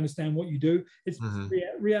we really understand what you do. It's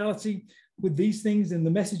reality. with these things and the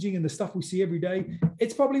messaging and the stuff we see every day,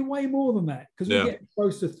 it's probably way more than that, because we get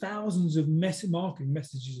close to thousands of marketing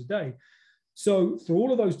messages a day. So through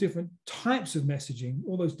all of those different types of messaging,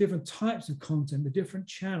 all those different types of content, the different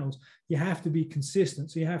channels, you have to be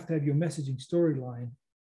consistent. So you have to have your messaging storyline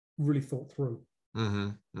really thought through.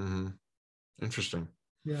 Interesting.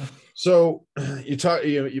 Yeah. So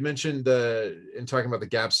you mentioned in talking about the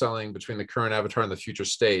gap selling between the current avatar and the future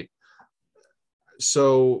state.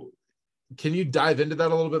 So can you dive into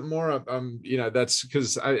that a little bit more? That's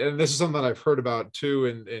because and this is something that I've heard about too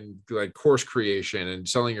in like course creation and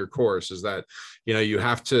selling your course, is that, you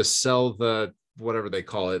have to sell the, whatever they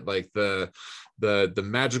call it, like the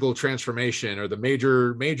magical transformation or the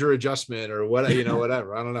major adjustment or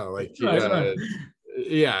whatever. I don't know. Like, right.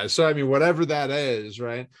 Yeah. So, I mean, whatever that is,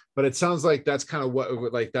 right. But it sounds like that's kind of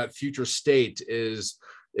what, like, that future state is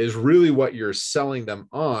really what you're selling them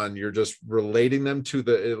on. You're just relating to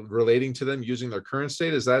them using their current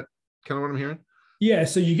state. Is that kind of what I'm hearing? Yeah.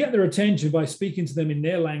 So you get their attention by speaking to them in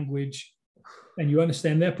their language, and you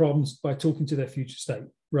understand their problems by talking to their future state,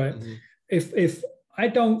 right? Mm-hmm. If I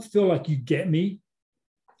don't feel like you get me,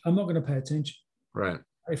 I'm not going to pay attention. Right.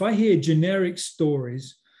 If I hear generic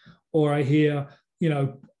stories, or I hear,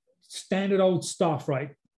 standard old stuff,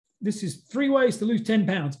 right? This is 3 ways to lose 10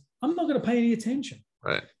 pounds. I'm not going to pay any attention.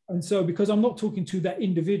 Right. And so, because I'm not talking to that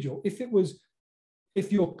individual,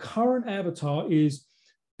 if your current avatar is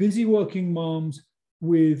busy working moms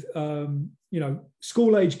with,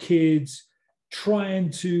 school-age kids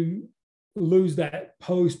trying to lose that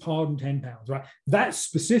postpartum 10 pounds, right? That's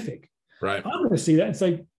specific. Right. I'm going to see that and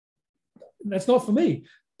say, that's not for me.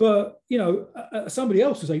 But, somebody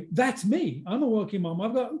else will say, that's me. I'm a working mom.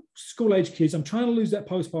 I've got school-age kids. I'm trying to lose that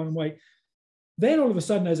postpartum weight. Then all of a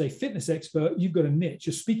sudden, as a fitness expert, you've got a niche.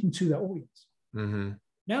 You're speaking to that audience. Mm-hmm.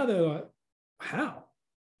 Now they're like, how?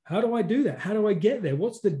 How do I do that? How do I get there?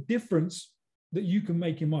 What's the difference that you can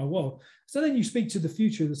make in my world? So then you speak to the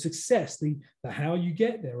future, the success, the how you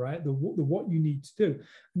get there, right? The what you need to do.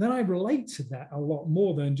 And then I relate to that a lot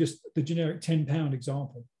more than just the generic 10-pound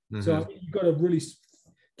example. Mm-hmm. So I think you've got to really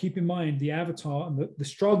keep in mind the avatar and the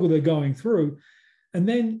struggle they're going through. And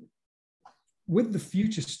then with the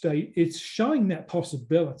future state, it's showing that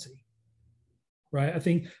possibility, right? I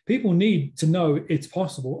think people need to know it's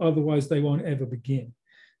possible. Otherwise, they won't ever begin.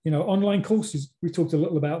 Online courses, we talked a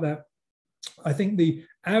little about that. I think the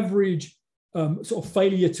average sort of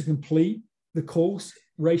failure to complete the course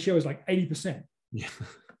ratio is like 80%. Yeah.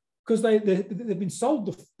 Because they've been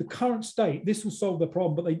sold the current state. This will solve the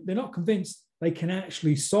problem, but they're not convinced they can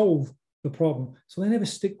actually solve the problem. So they never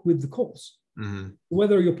stick with the course. Mm-hmm.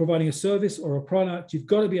 Whether you're providing a service or a product, you've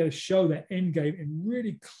got to be able to show that end game in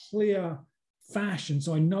really clear fashion,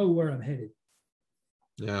 so I know where I'm headed.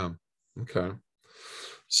 Yeah. Okay.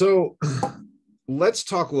 So let's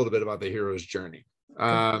talk a little bit about the hero's journey,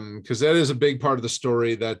 because that is a big part of the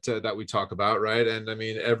story that we talk about, right? And I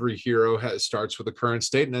mean, every hero starts with the current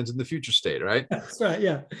state and ends in the future state, right? That's right.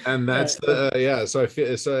 Yeah. And that's So I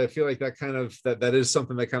feel like that kind of that is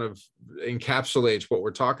something that kind of encapsulates what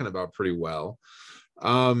we're talking about pretty well.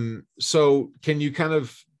 So can you kind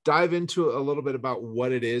of dive into a little bit about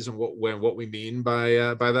what it is and what we mean by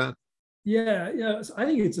that? Yeah. So I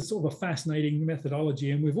think it's a sort of a fascinating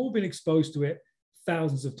methodology, and we've all been exposed to it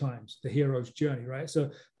thousands of times, the hero's journey, right?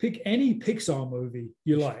 So pick any Pixar movie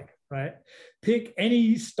you like, right? Pick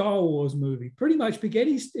any Star Wars movie, pretty much pick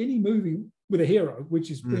any movie with a hero,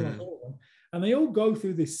 which is pretty much all of them. And they all go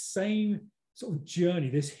through this same sort of journey,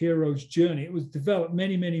 this hero's journey. It was developed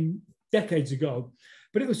many, many decades ago,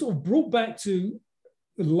 but it was sort of brought back to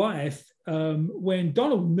life when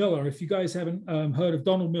Donald Miller, if you guys haven't heard of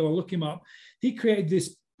Donald Miller, look him up.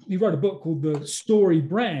 He wrote a book called The Story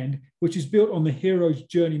Brand, which is built on the hero's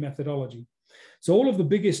journey methodology. So all of the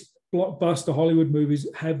biggest blockbuster Hollywood movies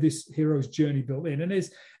have this hero's journey built in. And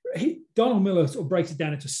Donald Miller sort of breaks it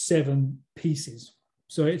down into 7 pieces.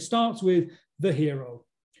 So it starts with the hero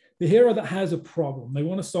that has a problem. They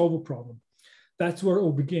want to solve a problem. That's where it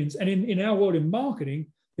all begins. And in our world, in marketing,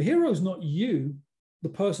 the hero is not you, the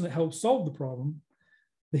person that helps solve the problem.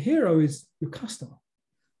 The hero is your customer.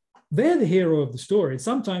 They're the hero of the story. And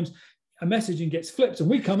sometimes a messaging gets flipped and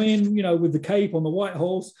we come in, with the cape on the white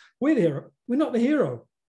horse. We're the hero. We're not the hero.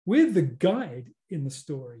 We're the guide in the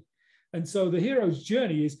story. And so the hero's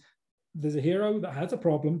journey is there's a hero that has a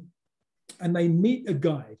problem and they meet a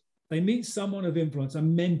guide. They meet someone of influence, a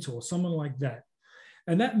mentor, someone like that.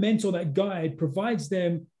 And that mentor, that guide provides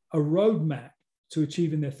them a roadmap to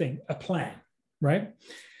achieving their thing, a plan, right?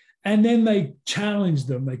 And then they challenge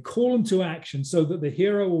them. They call them to action so that the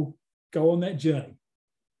hero will go on that journey.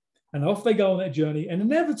 And off they go on that journey. And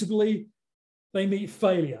inevitably, they meet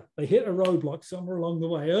failure. They hit a roadblock somewhere along the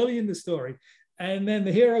way, early in the story. And then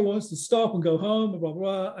the hero wants to stop and go home, blah, blah,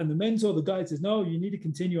 blah. And the mentor, the guide says, no, you need to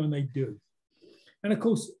continue. And they do. And of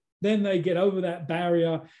course, then they get over that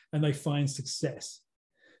barrier and they find success.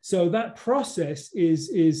 So that process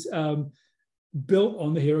is built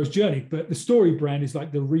on the hero's journey. But the story brand is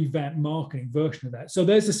like the revamped marketing version of that. So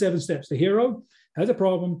there's the 7 steps. The hero has a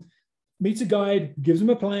problem, meets a guide, gives them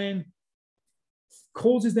a plan,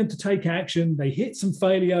 causes them to take action. They hit some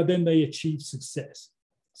failure, then they achieve success.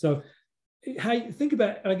 So think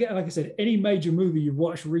about, like I said, any major movie you've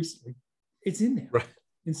watched recently, it's in there. Right.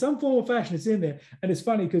 In some form or fashion, it's in there. And it's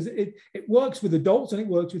funny because it works with adults and it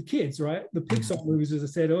works with kids, right? The Pixar movies, as I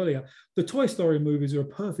said earlier, the Toy Story movies are a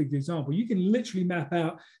perfect example. You can literally map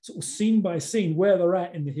out sort of scene by scene where they're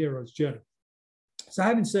at in the hero's journey. So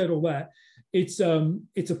having said all that, it's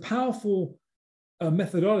a powerful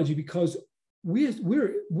methodology because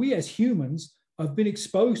we as humans have been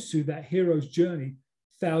exposed to that hero's journey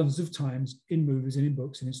thousands of times in movies and in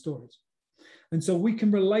books and in stories. And so we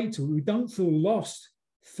can relate to it. We don't feel lost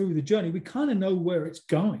through the journey. We kind of know where it's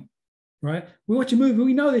going, right? We watch a movie,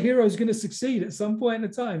 we know the hero is going to succeed at some point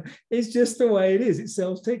in time. It's just the way it is. It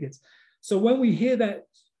sells tickets. So when we hear that,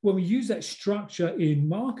 when we use that structure in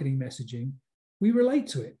marketing messaging, we relate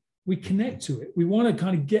to it. We connect to it. We want to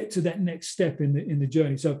kind of get to that next step in the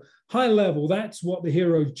journey. So high level, that's what the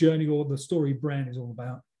hero's journey or the story brand is all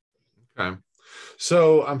about. Okay.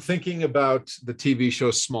 So I'm thinking about the TV show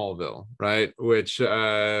Smallville, right? Which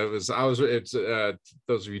those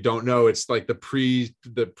of you who don't know, it's like the pre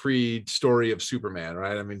story of Superman,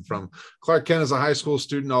 right? I mean, from Clark Kent as a high school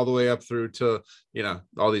student all the way up through to,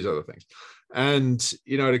 all these other things. And,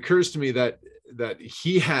 it occurs to me that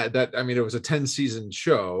he had that, I mean, it was a 10-season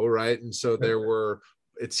show, right? And so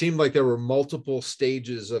it seemed like there were multiple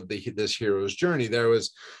stages of this hero's journey. There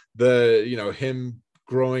was him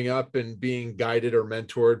growing up and being guided or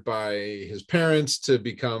mentored by his parents to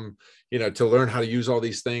become, to learn how to use all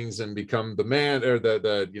these things and become the man or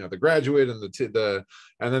the graduate and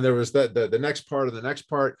and then there was the next part and the next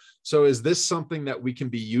part. So is this something that we can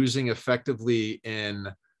be using effectively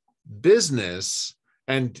in business?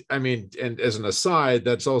 And I mean, and as an aside,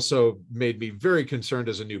 that's also made me very concerned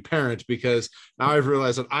as a new parent, because now I've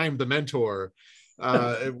realized that I'm the mentor,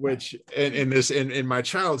 which in my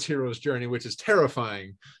child's hero's journey, which is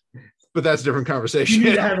terrifying, but that's a different conversation. You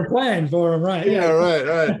need to have a plan for them, right? Yeah,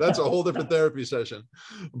 right. That's a whole different therapy session.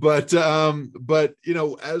 But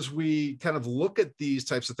as we kind of look at these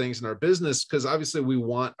types of things in our business, because obviously we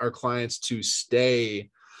want our clients to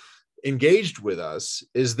stay engaged with us,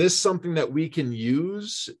 is this something that we can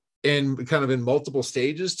use in multiple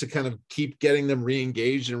stages to kind of keep getting them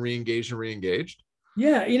re-engaged and re-engaged and re-engaged?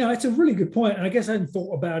 Yeah, it's a really good point. And I guess I hadn't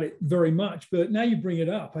thought about it very much, but now you bring it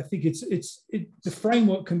up, I think the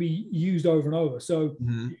framework can be used over and over. So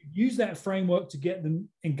use that framework to get them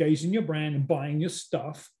engaged in your brand and buying your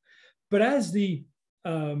stuff. But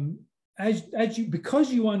because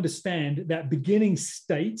you understand that beginning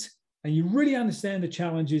state and you really understand the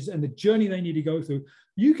challenges and the journey they need to go through,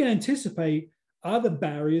 you can anticipate other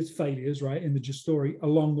barriers, failures, right, in the story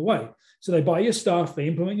along the way. So they buy your stuff, they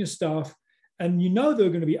implement your stuff, and there are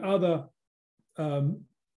going to be other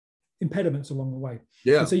impediments along the way.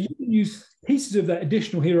 Yeah. And so you can use pieces of that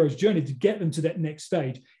additional hero's journey to get them to that next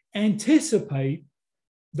stage. Anticipate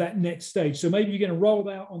that next stage. So maybe you're going to roll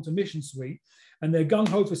out onto Mission Suite and they're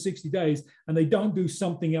gung-ho for 60 days and they don't do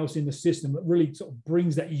something else in the system that really sort of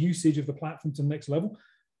brings that usage of the platform to the next level.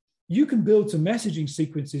 You can build some messaging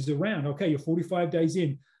sequences around, okay, you're 45 days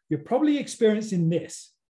in, you're probably experiencing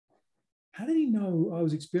this. How did he know I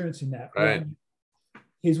was experiencing that? Right.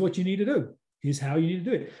 Here's what you need to do. Here's how you need to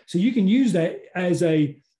do it. So you can use that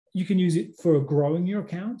you can use it for growing your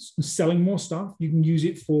accounts and selling more stuff. You can use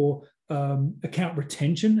it for account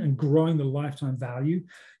retention and growing the lifetime value.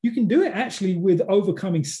 You can do it actually with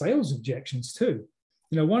overcoming sales objections too.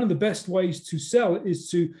 One of the best ways to sell is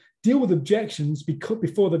to deal with objections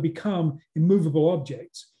before they become immovable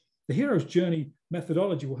objects. The hero's journey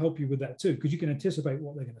methodology will help you with that too, because you can anticipate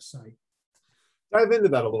what they're going to say. Dive into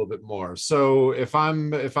that a little bit more. So if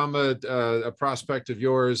I'm a prospect of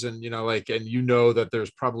yours, and and that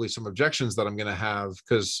there's probably some objections that I'm going to have,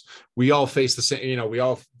 because we all face the same, we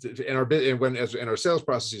all in our sales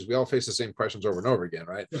processes, we all face the same questions over and over again,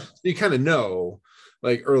 right? Yeah. So you kind of know,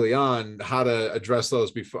 like early on, how to address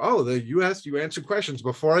those before. Oh, you answered questions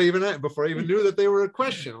before I even knew that they were a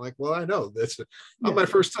question. I'm like, well, I know that's not my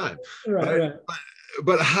first time, right?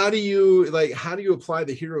 But how do you apply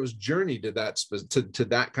the hero's journey to that to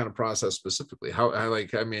that kind of process specifically?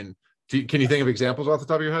 Can you think of examples off the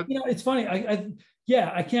top of your head? It's funny. Yeah,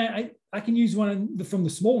 I can use one from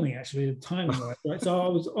this morning, actually, the timing right. So I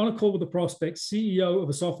was on a call with a prospect, CEO of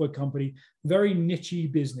a software company, very niche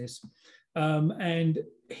business. And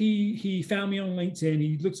he found me on LinkedIn.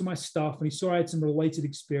 He looked at my stuff and he saw I had some related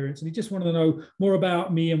experience, and he just wanted to know more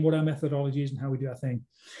about me and what our methodology is and how we do our thing.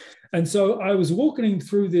 And so I was walking him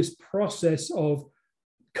through this process of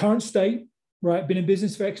current state, right? Been in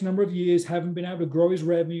business for X number of years, haven't been able to grow his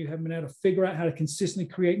revenue, haven't been able to figure out how to consistently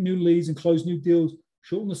create new leads and close new deals,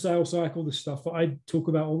 shorten the sales cycle, this stuff that I talk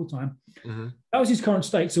about all the time. Mm-hmm. That was his current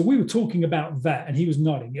state. So we were talking about that, and he was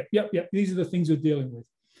nodding. Yep. These are the things we're dealing with.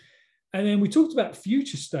 And then we talked about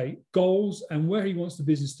future state, goals, and where he wants the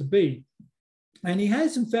business to be. And he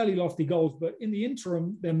has some fairly lofty goals, but in the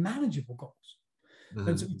interim, they're manageable goals. Mm-hmm.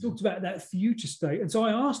 And so we talked about that future state. And so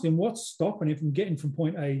I asked him what's stopping him from getting from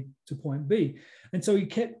point A to point B. And so he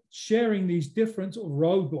kept sharing these different sort of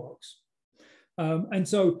roadblocks. And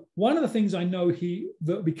so one of the things I know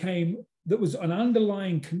that was an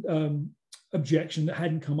underlying objection that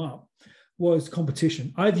hadn't come up was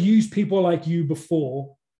competition. I've used people like you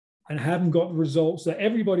before and haven't got the results that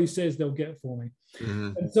everybody says they'll get for me.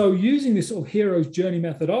 Mm-hmm. And so using this sort of hero's journey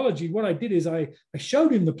methodology, what I did is I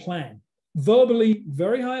showed him the plan. Verbally,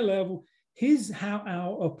 very high level. Here's how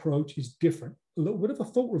our approach is different. A little bit of a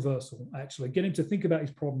thought reversal, actually, get him to think about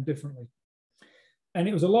his problem differently. And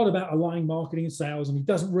it was a lot about aligning marketing and sales, and he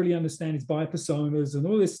doesn't really understand his buyer personas and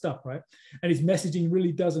all this stuff, right? And his messaging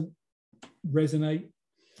really doesn't resonate.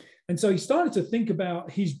 And so he started to think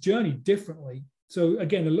about his journey differently. So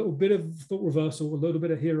again, a little bit of thought reversal, a little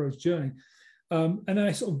bit of hero's journey. And then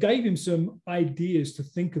I sort of gave him some ideas to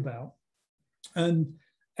think about.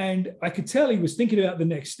 And I could tell he was thinking about the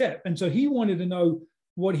next step. And so he wanted to know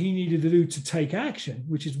what he needed to do to take action,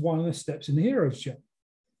 which is one of the steps in the hero's journey.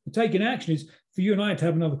 Taking action is for you and I to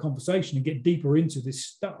have another conversation and get deeper into this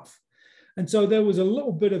stuff. And so there was a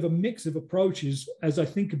little bit of a mix of approaches as I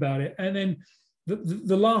think about it. And then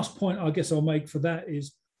the last point I guess I'll make for that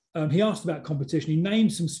is he asked about competition. He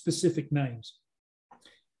named some specific names.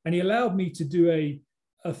 And he allowed me to do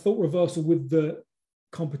a thought reversal with the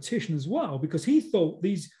competition as well, because he thought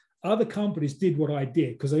these other companies did what I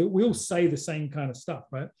did, because we all say the same kind of stuff,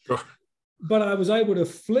 right? Sure. But I was able to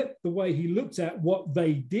flip the way he looked at what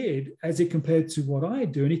they did as it compared to what I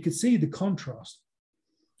do, and he could see the contrast.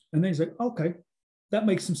 And then he's like, okay, that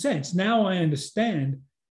makes some sense. Now I understand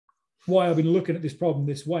why I've been looking at this problem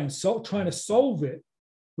this way and so trying to solve it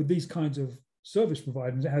with these kinds of service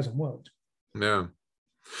providers. It hasn't worked. Yeah.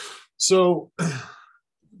 So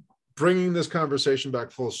bringing this conversation back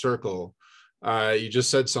full circle, you just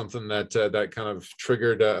said something that kind of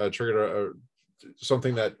triggered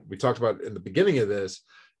something that we talked about in the beginning of this,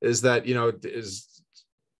 is that, is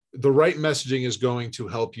the right messaging is going to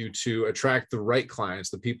help you to attract the right clients,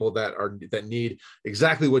 the people that need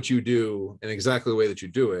exactly what you do in exactly the way that you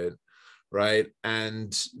do it, right?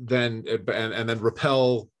 And then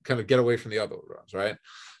repel, kind of get away from the other ones, right?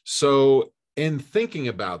 So in thinking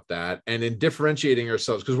about that and in differentiating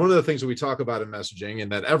ourselves, because one of the things that we talk about in messaging,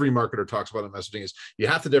 and that every marketer talks about in messaging, is you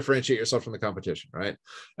have to differentiate yourself from the competition, right?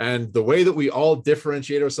 And the way that we all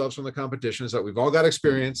differentiate ourselves from the competition is that we've all got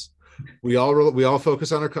experience. We all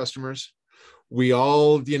focus on our customers. We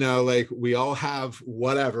all, we all have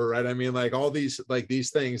whatever, right? I mean, like all these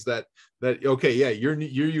things that okay, yeah, you're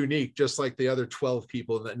unique, just like the other 12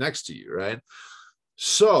 people next to you, right?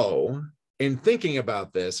 So in thinking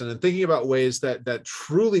about this and in thinking about ways that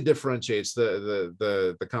truly differentiates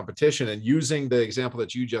the competition, and using the example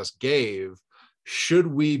that you just gave, should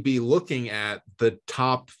we be looking at the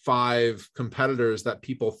top 5 competitors that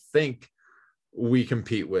people think we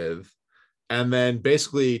compete with? And then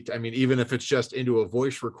basically, I mean, even if it's just into a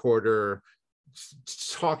voice recorder,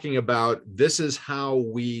 talking about this is how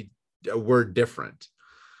we're different,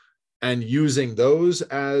 and using those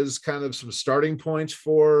as kind of some starting points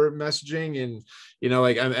for messaging. And,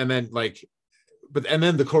 and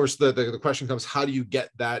then of course the question comes, how do you get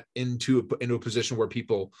that into a position where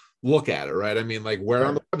people look at it, right? I mean, like, where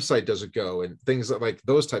on the website does it go, and things like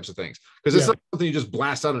those types of things, because it's not something you just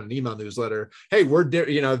blast out in an email newsletter. Hey,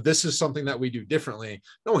 this is something that we do differently.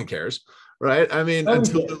 No one cares, right? I mean,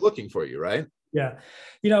 until they're looking for you, right? Yeah.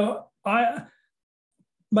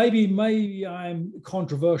 Maybe I'm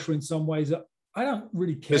controversial in some ways. I don't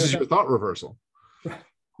really care. This is your thought reversal.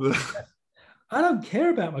 I don't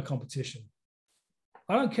care about my competition.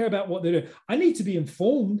 I don't care about what they're doing. I need to be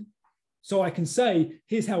informed so I can say,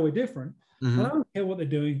 here's how we're different. Mm-hmm. But I don't care what they're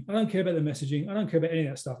doing. I don't care about the messaging. I don't care about any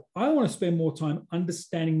of that stuff. I want to spend more time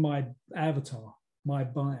understanding my avatar, my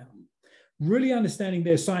buyer, really understanding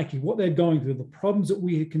their psyche, what they're going through, the problems that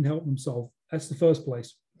we can help them solve. That's the first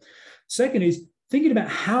place. Second is thinking about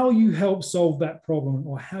how you help solve that problem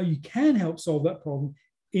or how you can help solve that problem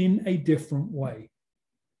in a different way,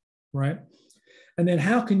 right? And then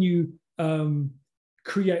how can you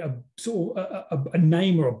create a sort of a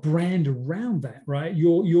name or a brand around that, right?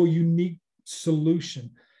 Your unique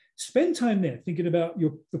solution. Spend time there thinking about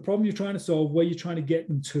the problem you're trying to solve, where you're trying to get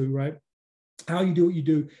them to, right? How you do what you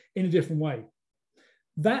do in a different way.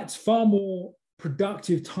 That's far more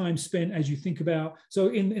productive time spent as you think about. So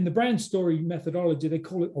in the brand story methodology, they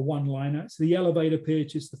call it a one-liner. It's the elevator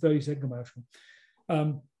pitch. It's the 30-second commercial.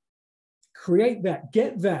 Create that,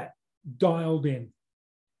 get that dialed in,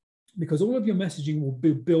 because all of your messaging will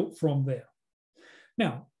be built from there.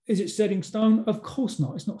 Now, is it set in stone? Of course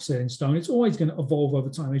not. It's not set in stone. It's always going to evolve over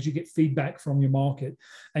time as you get feedback from your market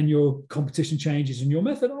and your competition changes and your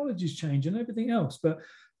methodologies change and everything else. But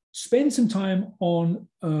spend some time on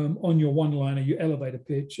your one-liner, your elevator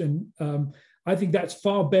pitch. And I think that's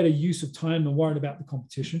far better use of time than worrying about the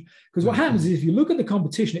competition. Because what happens is if you look at the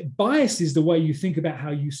competition, it biases the way you think about how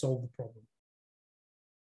you solve the problem.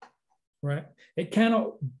 Right? It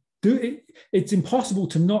cannot do it. It's impossible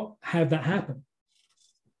to not have that happen.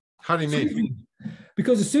 How do you mean?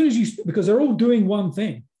 Because because they're all doing one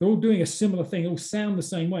thing. They're all doing a similar thing. They all sound the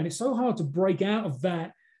same way. And it's so hard to break out of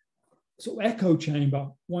that sort of echo chamber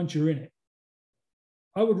once you're in it.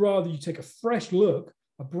 I would rather you take a fresh look,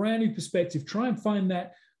 a brand new perspective, try and find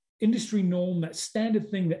that industry norm, that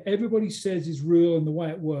standard thing that everybody says is real and the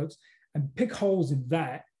way it works, and pick holes in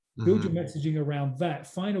that, build your messaging around that,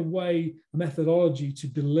 find a way, a methodology to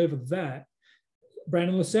deliver that.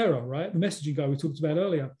 Brandon Lucero, right? The messaging guy we talked about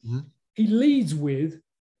earlier. He leads with,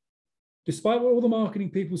 despite what all the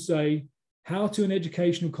marketing people say, how to an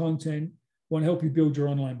educational content want to help you build your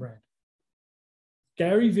online brand.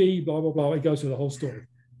 Gary V, blah, blah, blah. He goes through the whole story.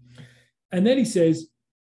 And then he says,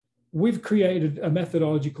 we've created a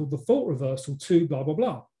methodology called the thought reversal to blah, blah,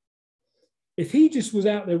 blah. If he just was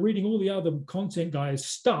out there reading all the other content guys'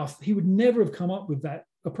 stuff, he would never have come up with that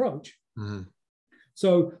approach.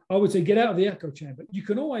 So I would say get out of the echo chamber. You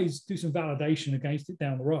can always do some validation against it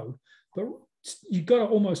down the road, but you've got to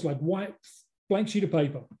almost like blank sheet of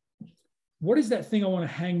paper. What is that thing I want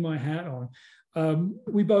to hang my hat on?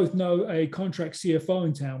 We both know a contract CFO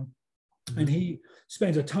in town, and he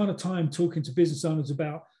spends a ton of time talking to business owners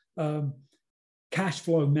about cash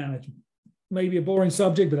flow management. Maybe a boring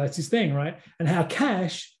subject, but that's his thing, right? And how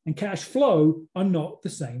cash and cash flow are not the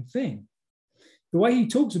same thing. The way he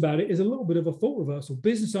talks about it is a little bit of a thought reversal.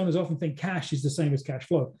 Business owners often think cash is the same as cash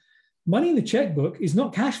flow. Money in the checkbook is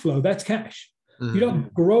not cash flow, that's cash. You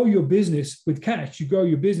don't grow your business with cash, you grow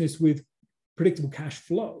your business with predictable cash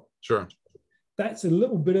flow. Sure. That's a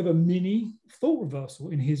little bit of a mini thought reversal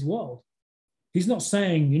in his world. He's not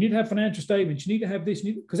saying you need to have financial statements, you need to have this,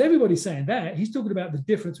 because everybody's saying that. He's talking about the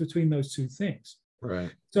difference between those two things.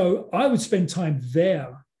 Right. So I would spend time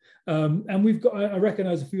there. And I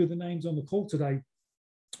recognize a few of the names on the call today.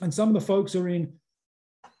 And some of the folks are in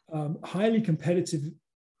highly competitive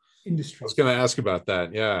industries. I was going to ask about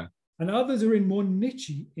that. Yeah. And others are in more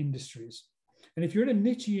niche industries. And if you're in a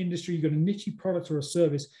niche industry, you've got a niche product or a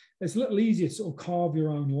service, it's a little easier to sort of carve your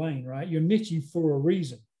own lane, right? You're niche for a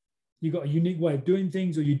reason. You've got a unique way of doing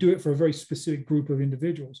things, or you do it for a very specific group of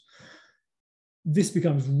individuals. This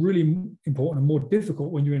becomes really important and more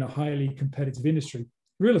difficult when you're in a highly competitive industry.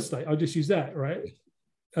 Real estate, I'll just use that, right?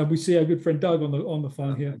 We see our good friend Doug on the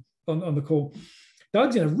phone here, on the call.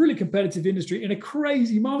 Doug's in a really competitive industry in a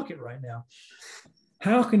crazy market right now.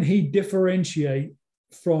 How can he differentiate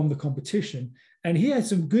from the competition? And he has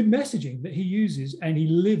some good messaging that he uses, and he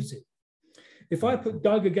lives it. If I put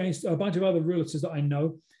Doug against a bunch of other realtors that I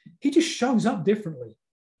know, he just shows up differently.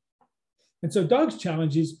 And so Doug's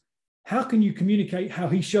challenge is, how can you communicate how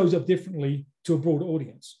he shows up differently to a broad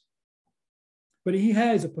audience? But he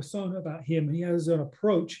has a persona about him, and he has an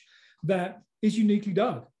approach that is uniquely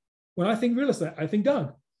Doug. When I think real estate, I think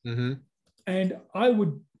Doug. And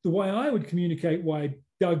the way I would communicate why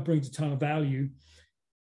Doug brings a ton of value,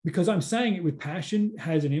 because I'm saying it with passion,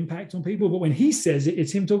 has an impact on people. But when he says it,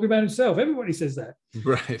 it's him talking about himself. Everybody says that.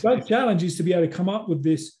 Right. Doug's challenge is to be able to come up with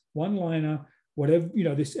this one-liner, whatever,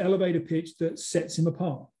 this elevator pitch that sets him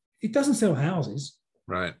apart. It doesn't sell houses.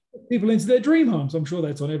 Right. People into their dream homes. I'm sure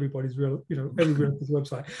that's on everybody's every realtor's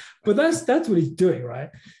website. But that's what he's doing, right?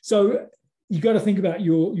 So you got to think about are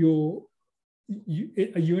you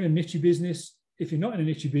in a niche business? If you're not in a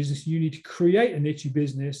niche business, you need to create a niche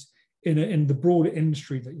business in the broader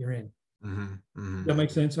industry that you're in. That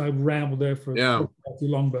makes sense. I rambled there for too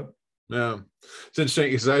long, but yeah, It's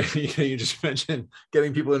interesting because you just mentioned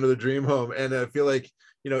getting people into the dream home, and I feel like,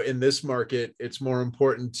 in this market, it's more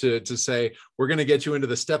important to say, we're going to get you into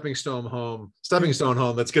the stepping stone home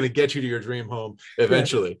that's going to get you to your dream home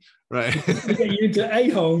eventually. Right. Get you into a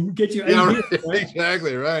home, get you yeah, right?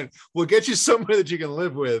 exactly right. We'll get you somewhere that you can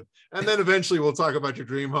live with, and then eventually we'll talk about your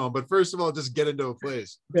dream home. But first of all, just get into a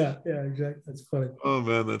place. Yeah, exactly. That's funny. Oh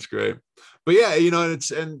man, that's great. But yeah,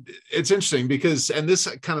 and it's interesting because, and this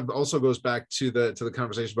kind of also goes back to the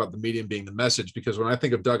conversation about the medium being the message, because when I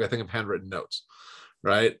think of Doug, I think of handwritten notes.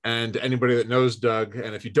 Right. And anybody that knows Doug,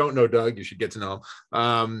 and if you don't know Doug, you should get to know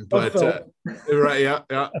him. Right.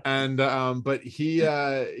 Yeah. And, but he,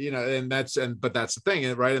 but that's the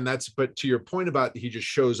thing. Right. But to your point about, he just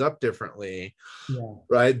shows up differently. Yeah.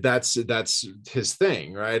 Right. That's his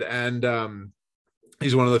thing. Right. And,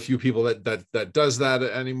 he's one of the few people that does that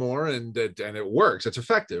anymore, and it works. It's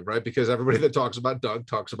effective, right? Because everybody that talks about Doug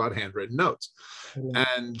talks about handwritten notes,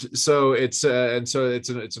 and so it's an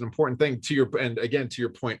important thing to your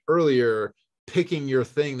point earlier. Picking your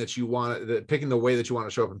thing that you want, picking the way that you want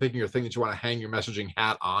to show up, and picking your thing that you want to hang your messaging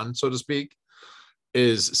hat on, so to speak,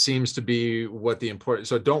 seems to be what the important.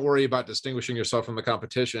 So don't worry about distinguishing yourself from the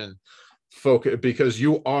competition, focus, because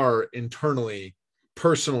you are internally,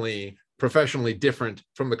 personally, professionally different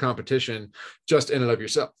from the competition, just in and of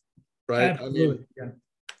yourself, right? Absolutely.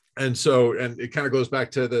 And it kind of goes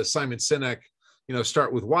back to the Simon Sinek,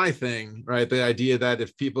 start with why thing, right? The idea that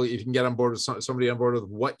if you can get on board with somebody on board with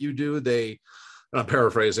what you do, I'm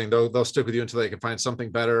paraphrasing, they'll stick with you until they can find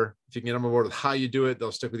something better. If you can get them on board with how you do it,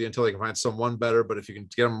 they'll stick with you until they can find someone better. But if you can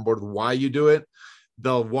get them on board with why you do it,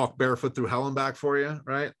 they'll walk barefoot through hell and back for you,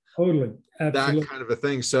 right? Totally. Absolutely. That kind of a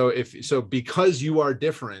thing. So because you are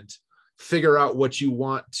different, figure out what you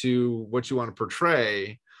want to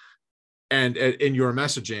portray and in your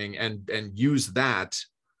messaging, and use that,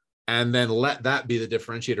 and then let that be the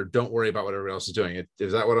differentiator. Don't worry about what everybody else is doing.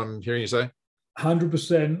 Is that what I'm hearing you say?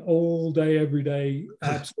 100%, all day, every day.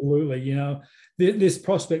 Absolutely. This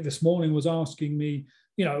prospect this morning was asking me,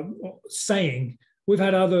 saying, we've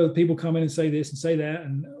had other people come in and say this and say that,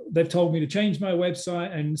 and they've told me to change my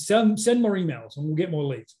website and send more emails and we'll get more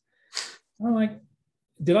leads. I'm like,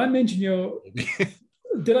 did I mention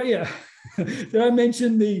did I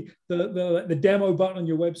mention the demo button on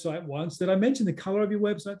your website once? Did I mention the color of your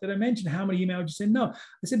website? Did I mention how many emails you send? No.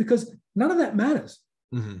 I said, because none of that matters.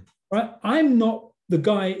 Mm-hmm. Right? I'm not the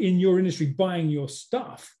guy in your industry buying your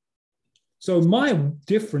stuff. So my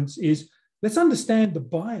difference is, let's understand the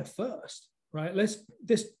buyer first, right? Let's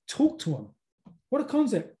talk to them. What a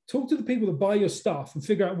concept. Talk to the people that buy your stuff and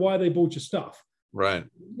figure out why they bought your stuff. Right.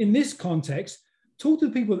 In this context, talk to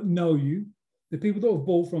the people that know you, the people that have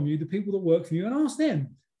bought from you, the people that work for you, and ask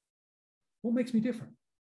them, what makes me different?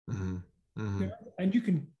 Mm-hmm. Mm-hmm. And you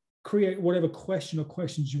can create whatever question or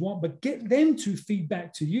questions you want, but get them to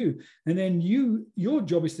feedback to you. And then your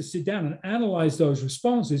job is to sit down and analyze those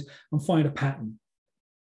responses and find a pattern.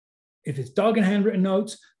 If it's Doug and handwritten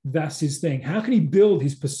notes, that's his thing. How can he build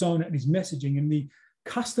his persona and his messaging and the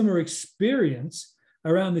customer experience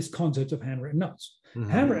around this concept of handwritten notes? Mm-hmm.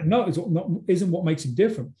 Handwritten note isn't what makes him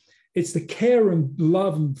different. It's the care and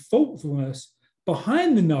love and thoughtfulness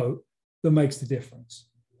behind the note that makes the difference.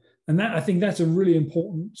 And I think that's a really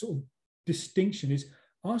important sort of distinction, is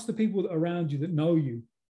ask the people around you that know you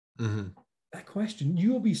that question.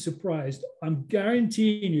 You'll be surprised. I'm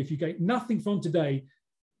guaranteeing you, if you get nothing from today,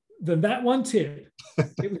 then that one tip,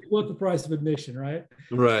 it was worth the price of admission, right?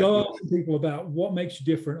 Right. Go ask people about what makes you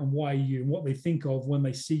different and why you, and what they think of when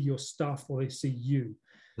they see your stuff or they see you.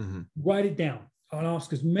 Mm-hmm. Write it down and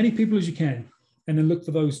ask as many people as you can, and then look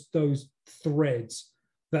for those threads.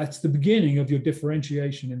 That's the beginning of your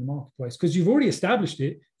differentiation in the marketplace, because you've already established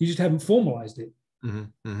it. You just haven't formalized it.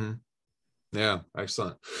 Mm-hmm. Mm-hmm. Yeah,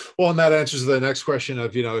 excellent. Well, and that answers the next question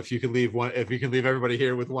of, if you could leave everybody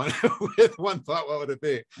here with one with one thought, what would it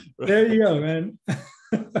be? There you go, man.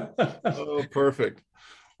 Oh, perfect.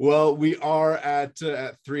 Well, we are at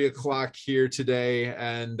 3:00 here today,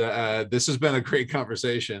 and this has been a great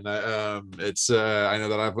conversation. I know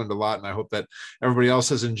that I've learned a lot, and I hope that everybody else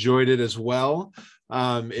has enjoyed it as well.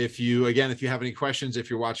 If you have any questions, if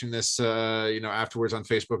you're watching this, afterwards on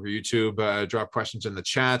Facebook or YouTube, drop questions in the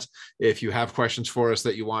chat. If you have questions for us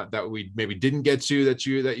that we maybe didn't get to, that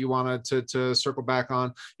you wanted to circle back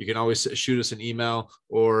on, you can always shoot us an email,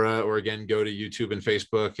 or again, go to YouTube and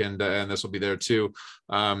Facebook, and this will be there too.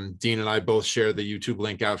 Dean and I both share the YouTube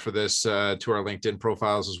link out for this to our LinkedIn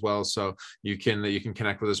profiles as well, so you can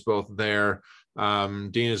connect with us both there.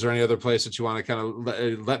 Dean, is there any other place that you want to kind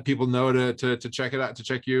of let people know to check it out, to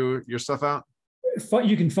check your stuff out?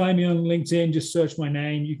 You can find me on LinkedIn. Just search my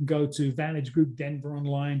name. You can go to Vantage Group Denver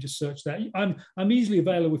online. Just search that. I'm easily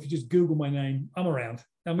available if you just Google my name. I'm around.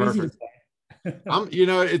 I'm easy to find.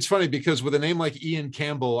 It's funny because with a name like Ian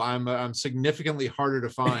Campbell, I'm significantly harder to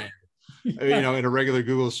find. Yeah. In a regular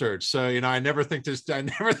Google search. So, I never think to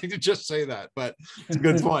just say that, but it's a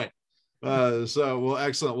good point. Well,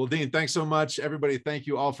 excellent. Well, Dean, thanks so much. Everybody, thank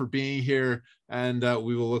you all for being here. And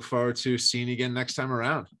we will look forward to seeing you again next time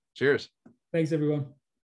around. Cheers. Thanks, everyone.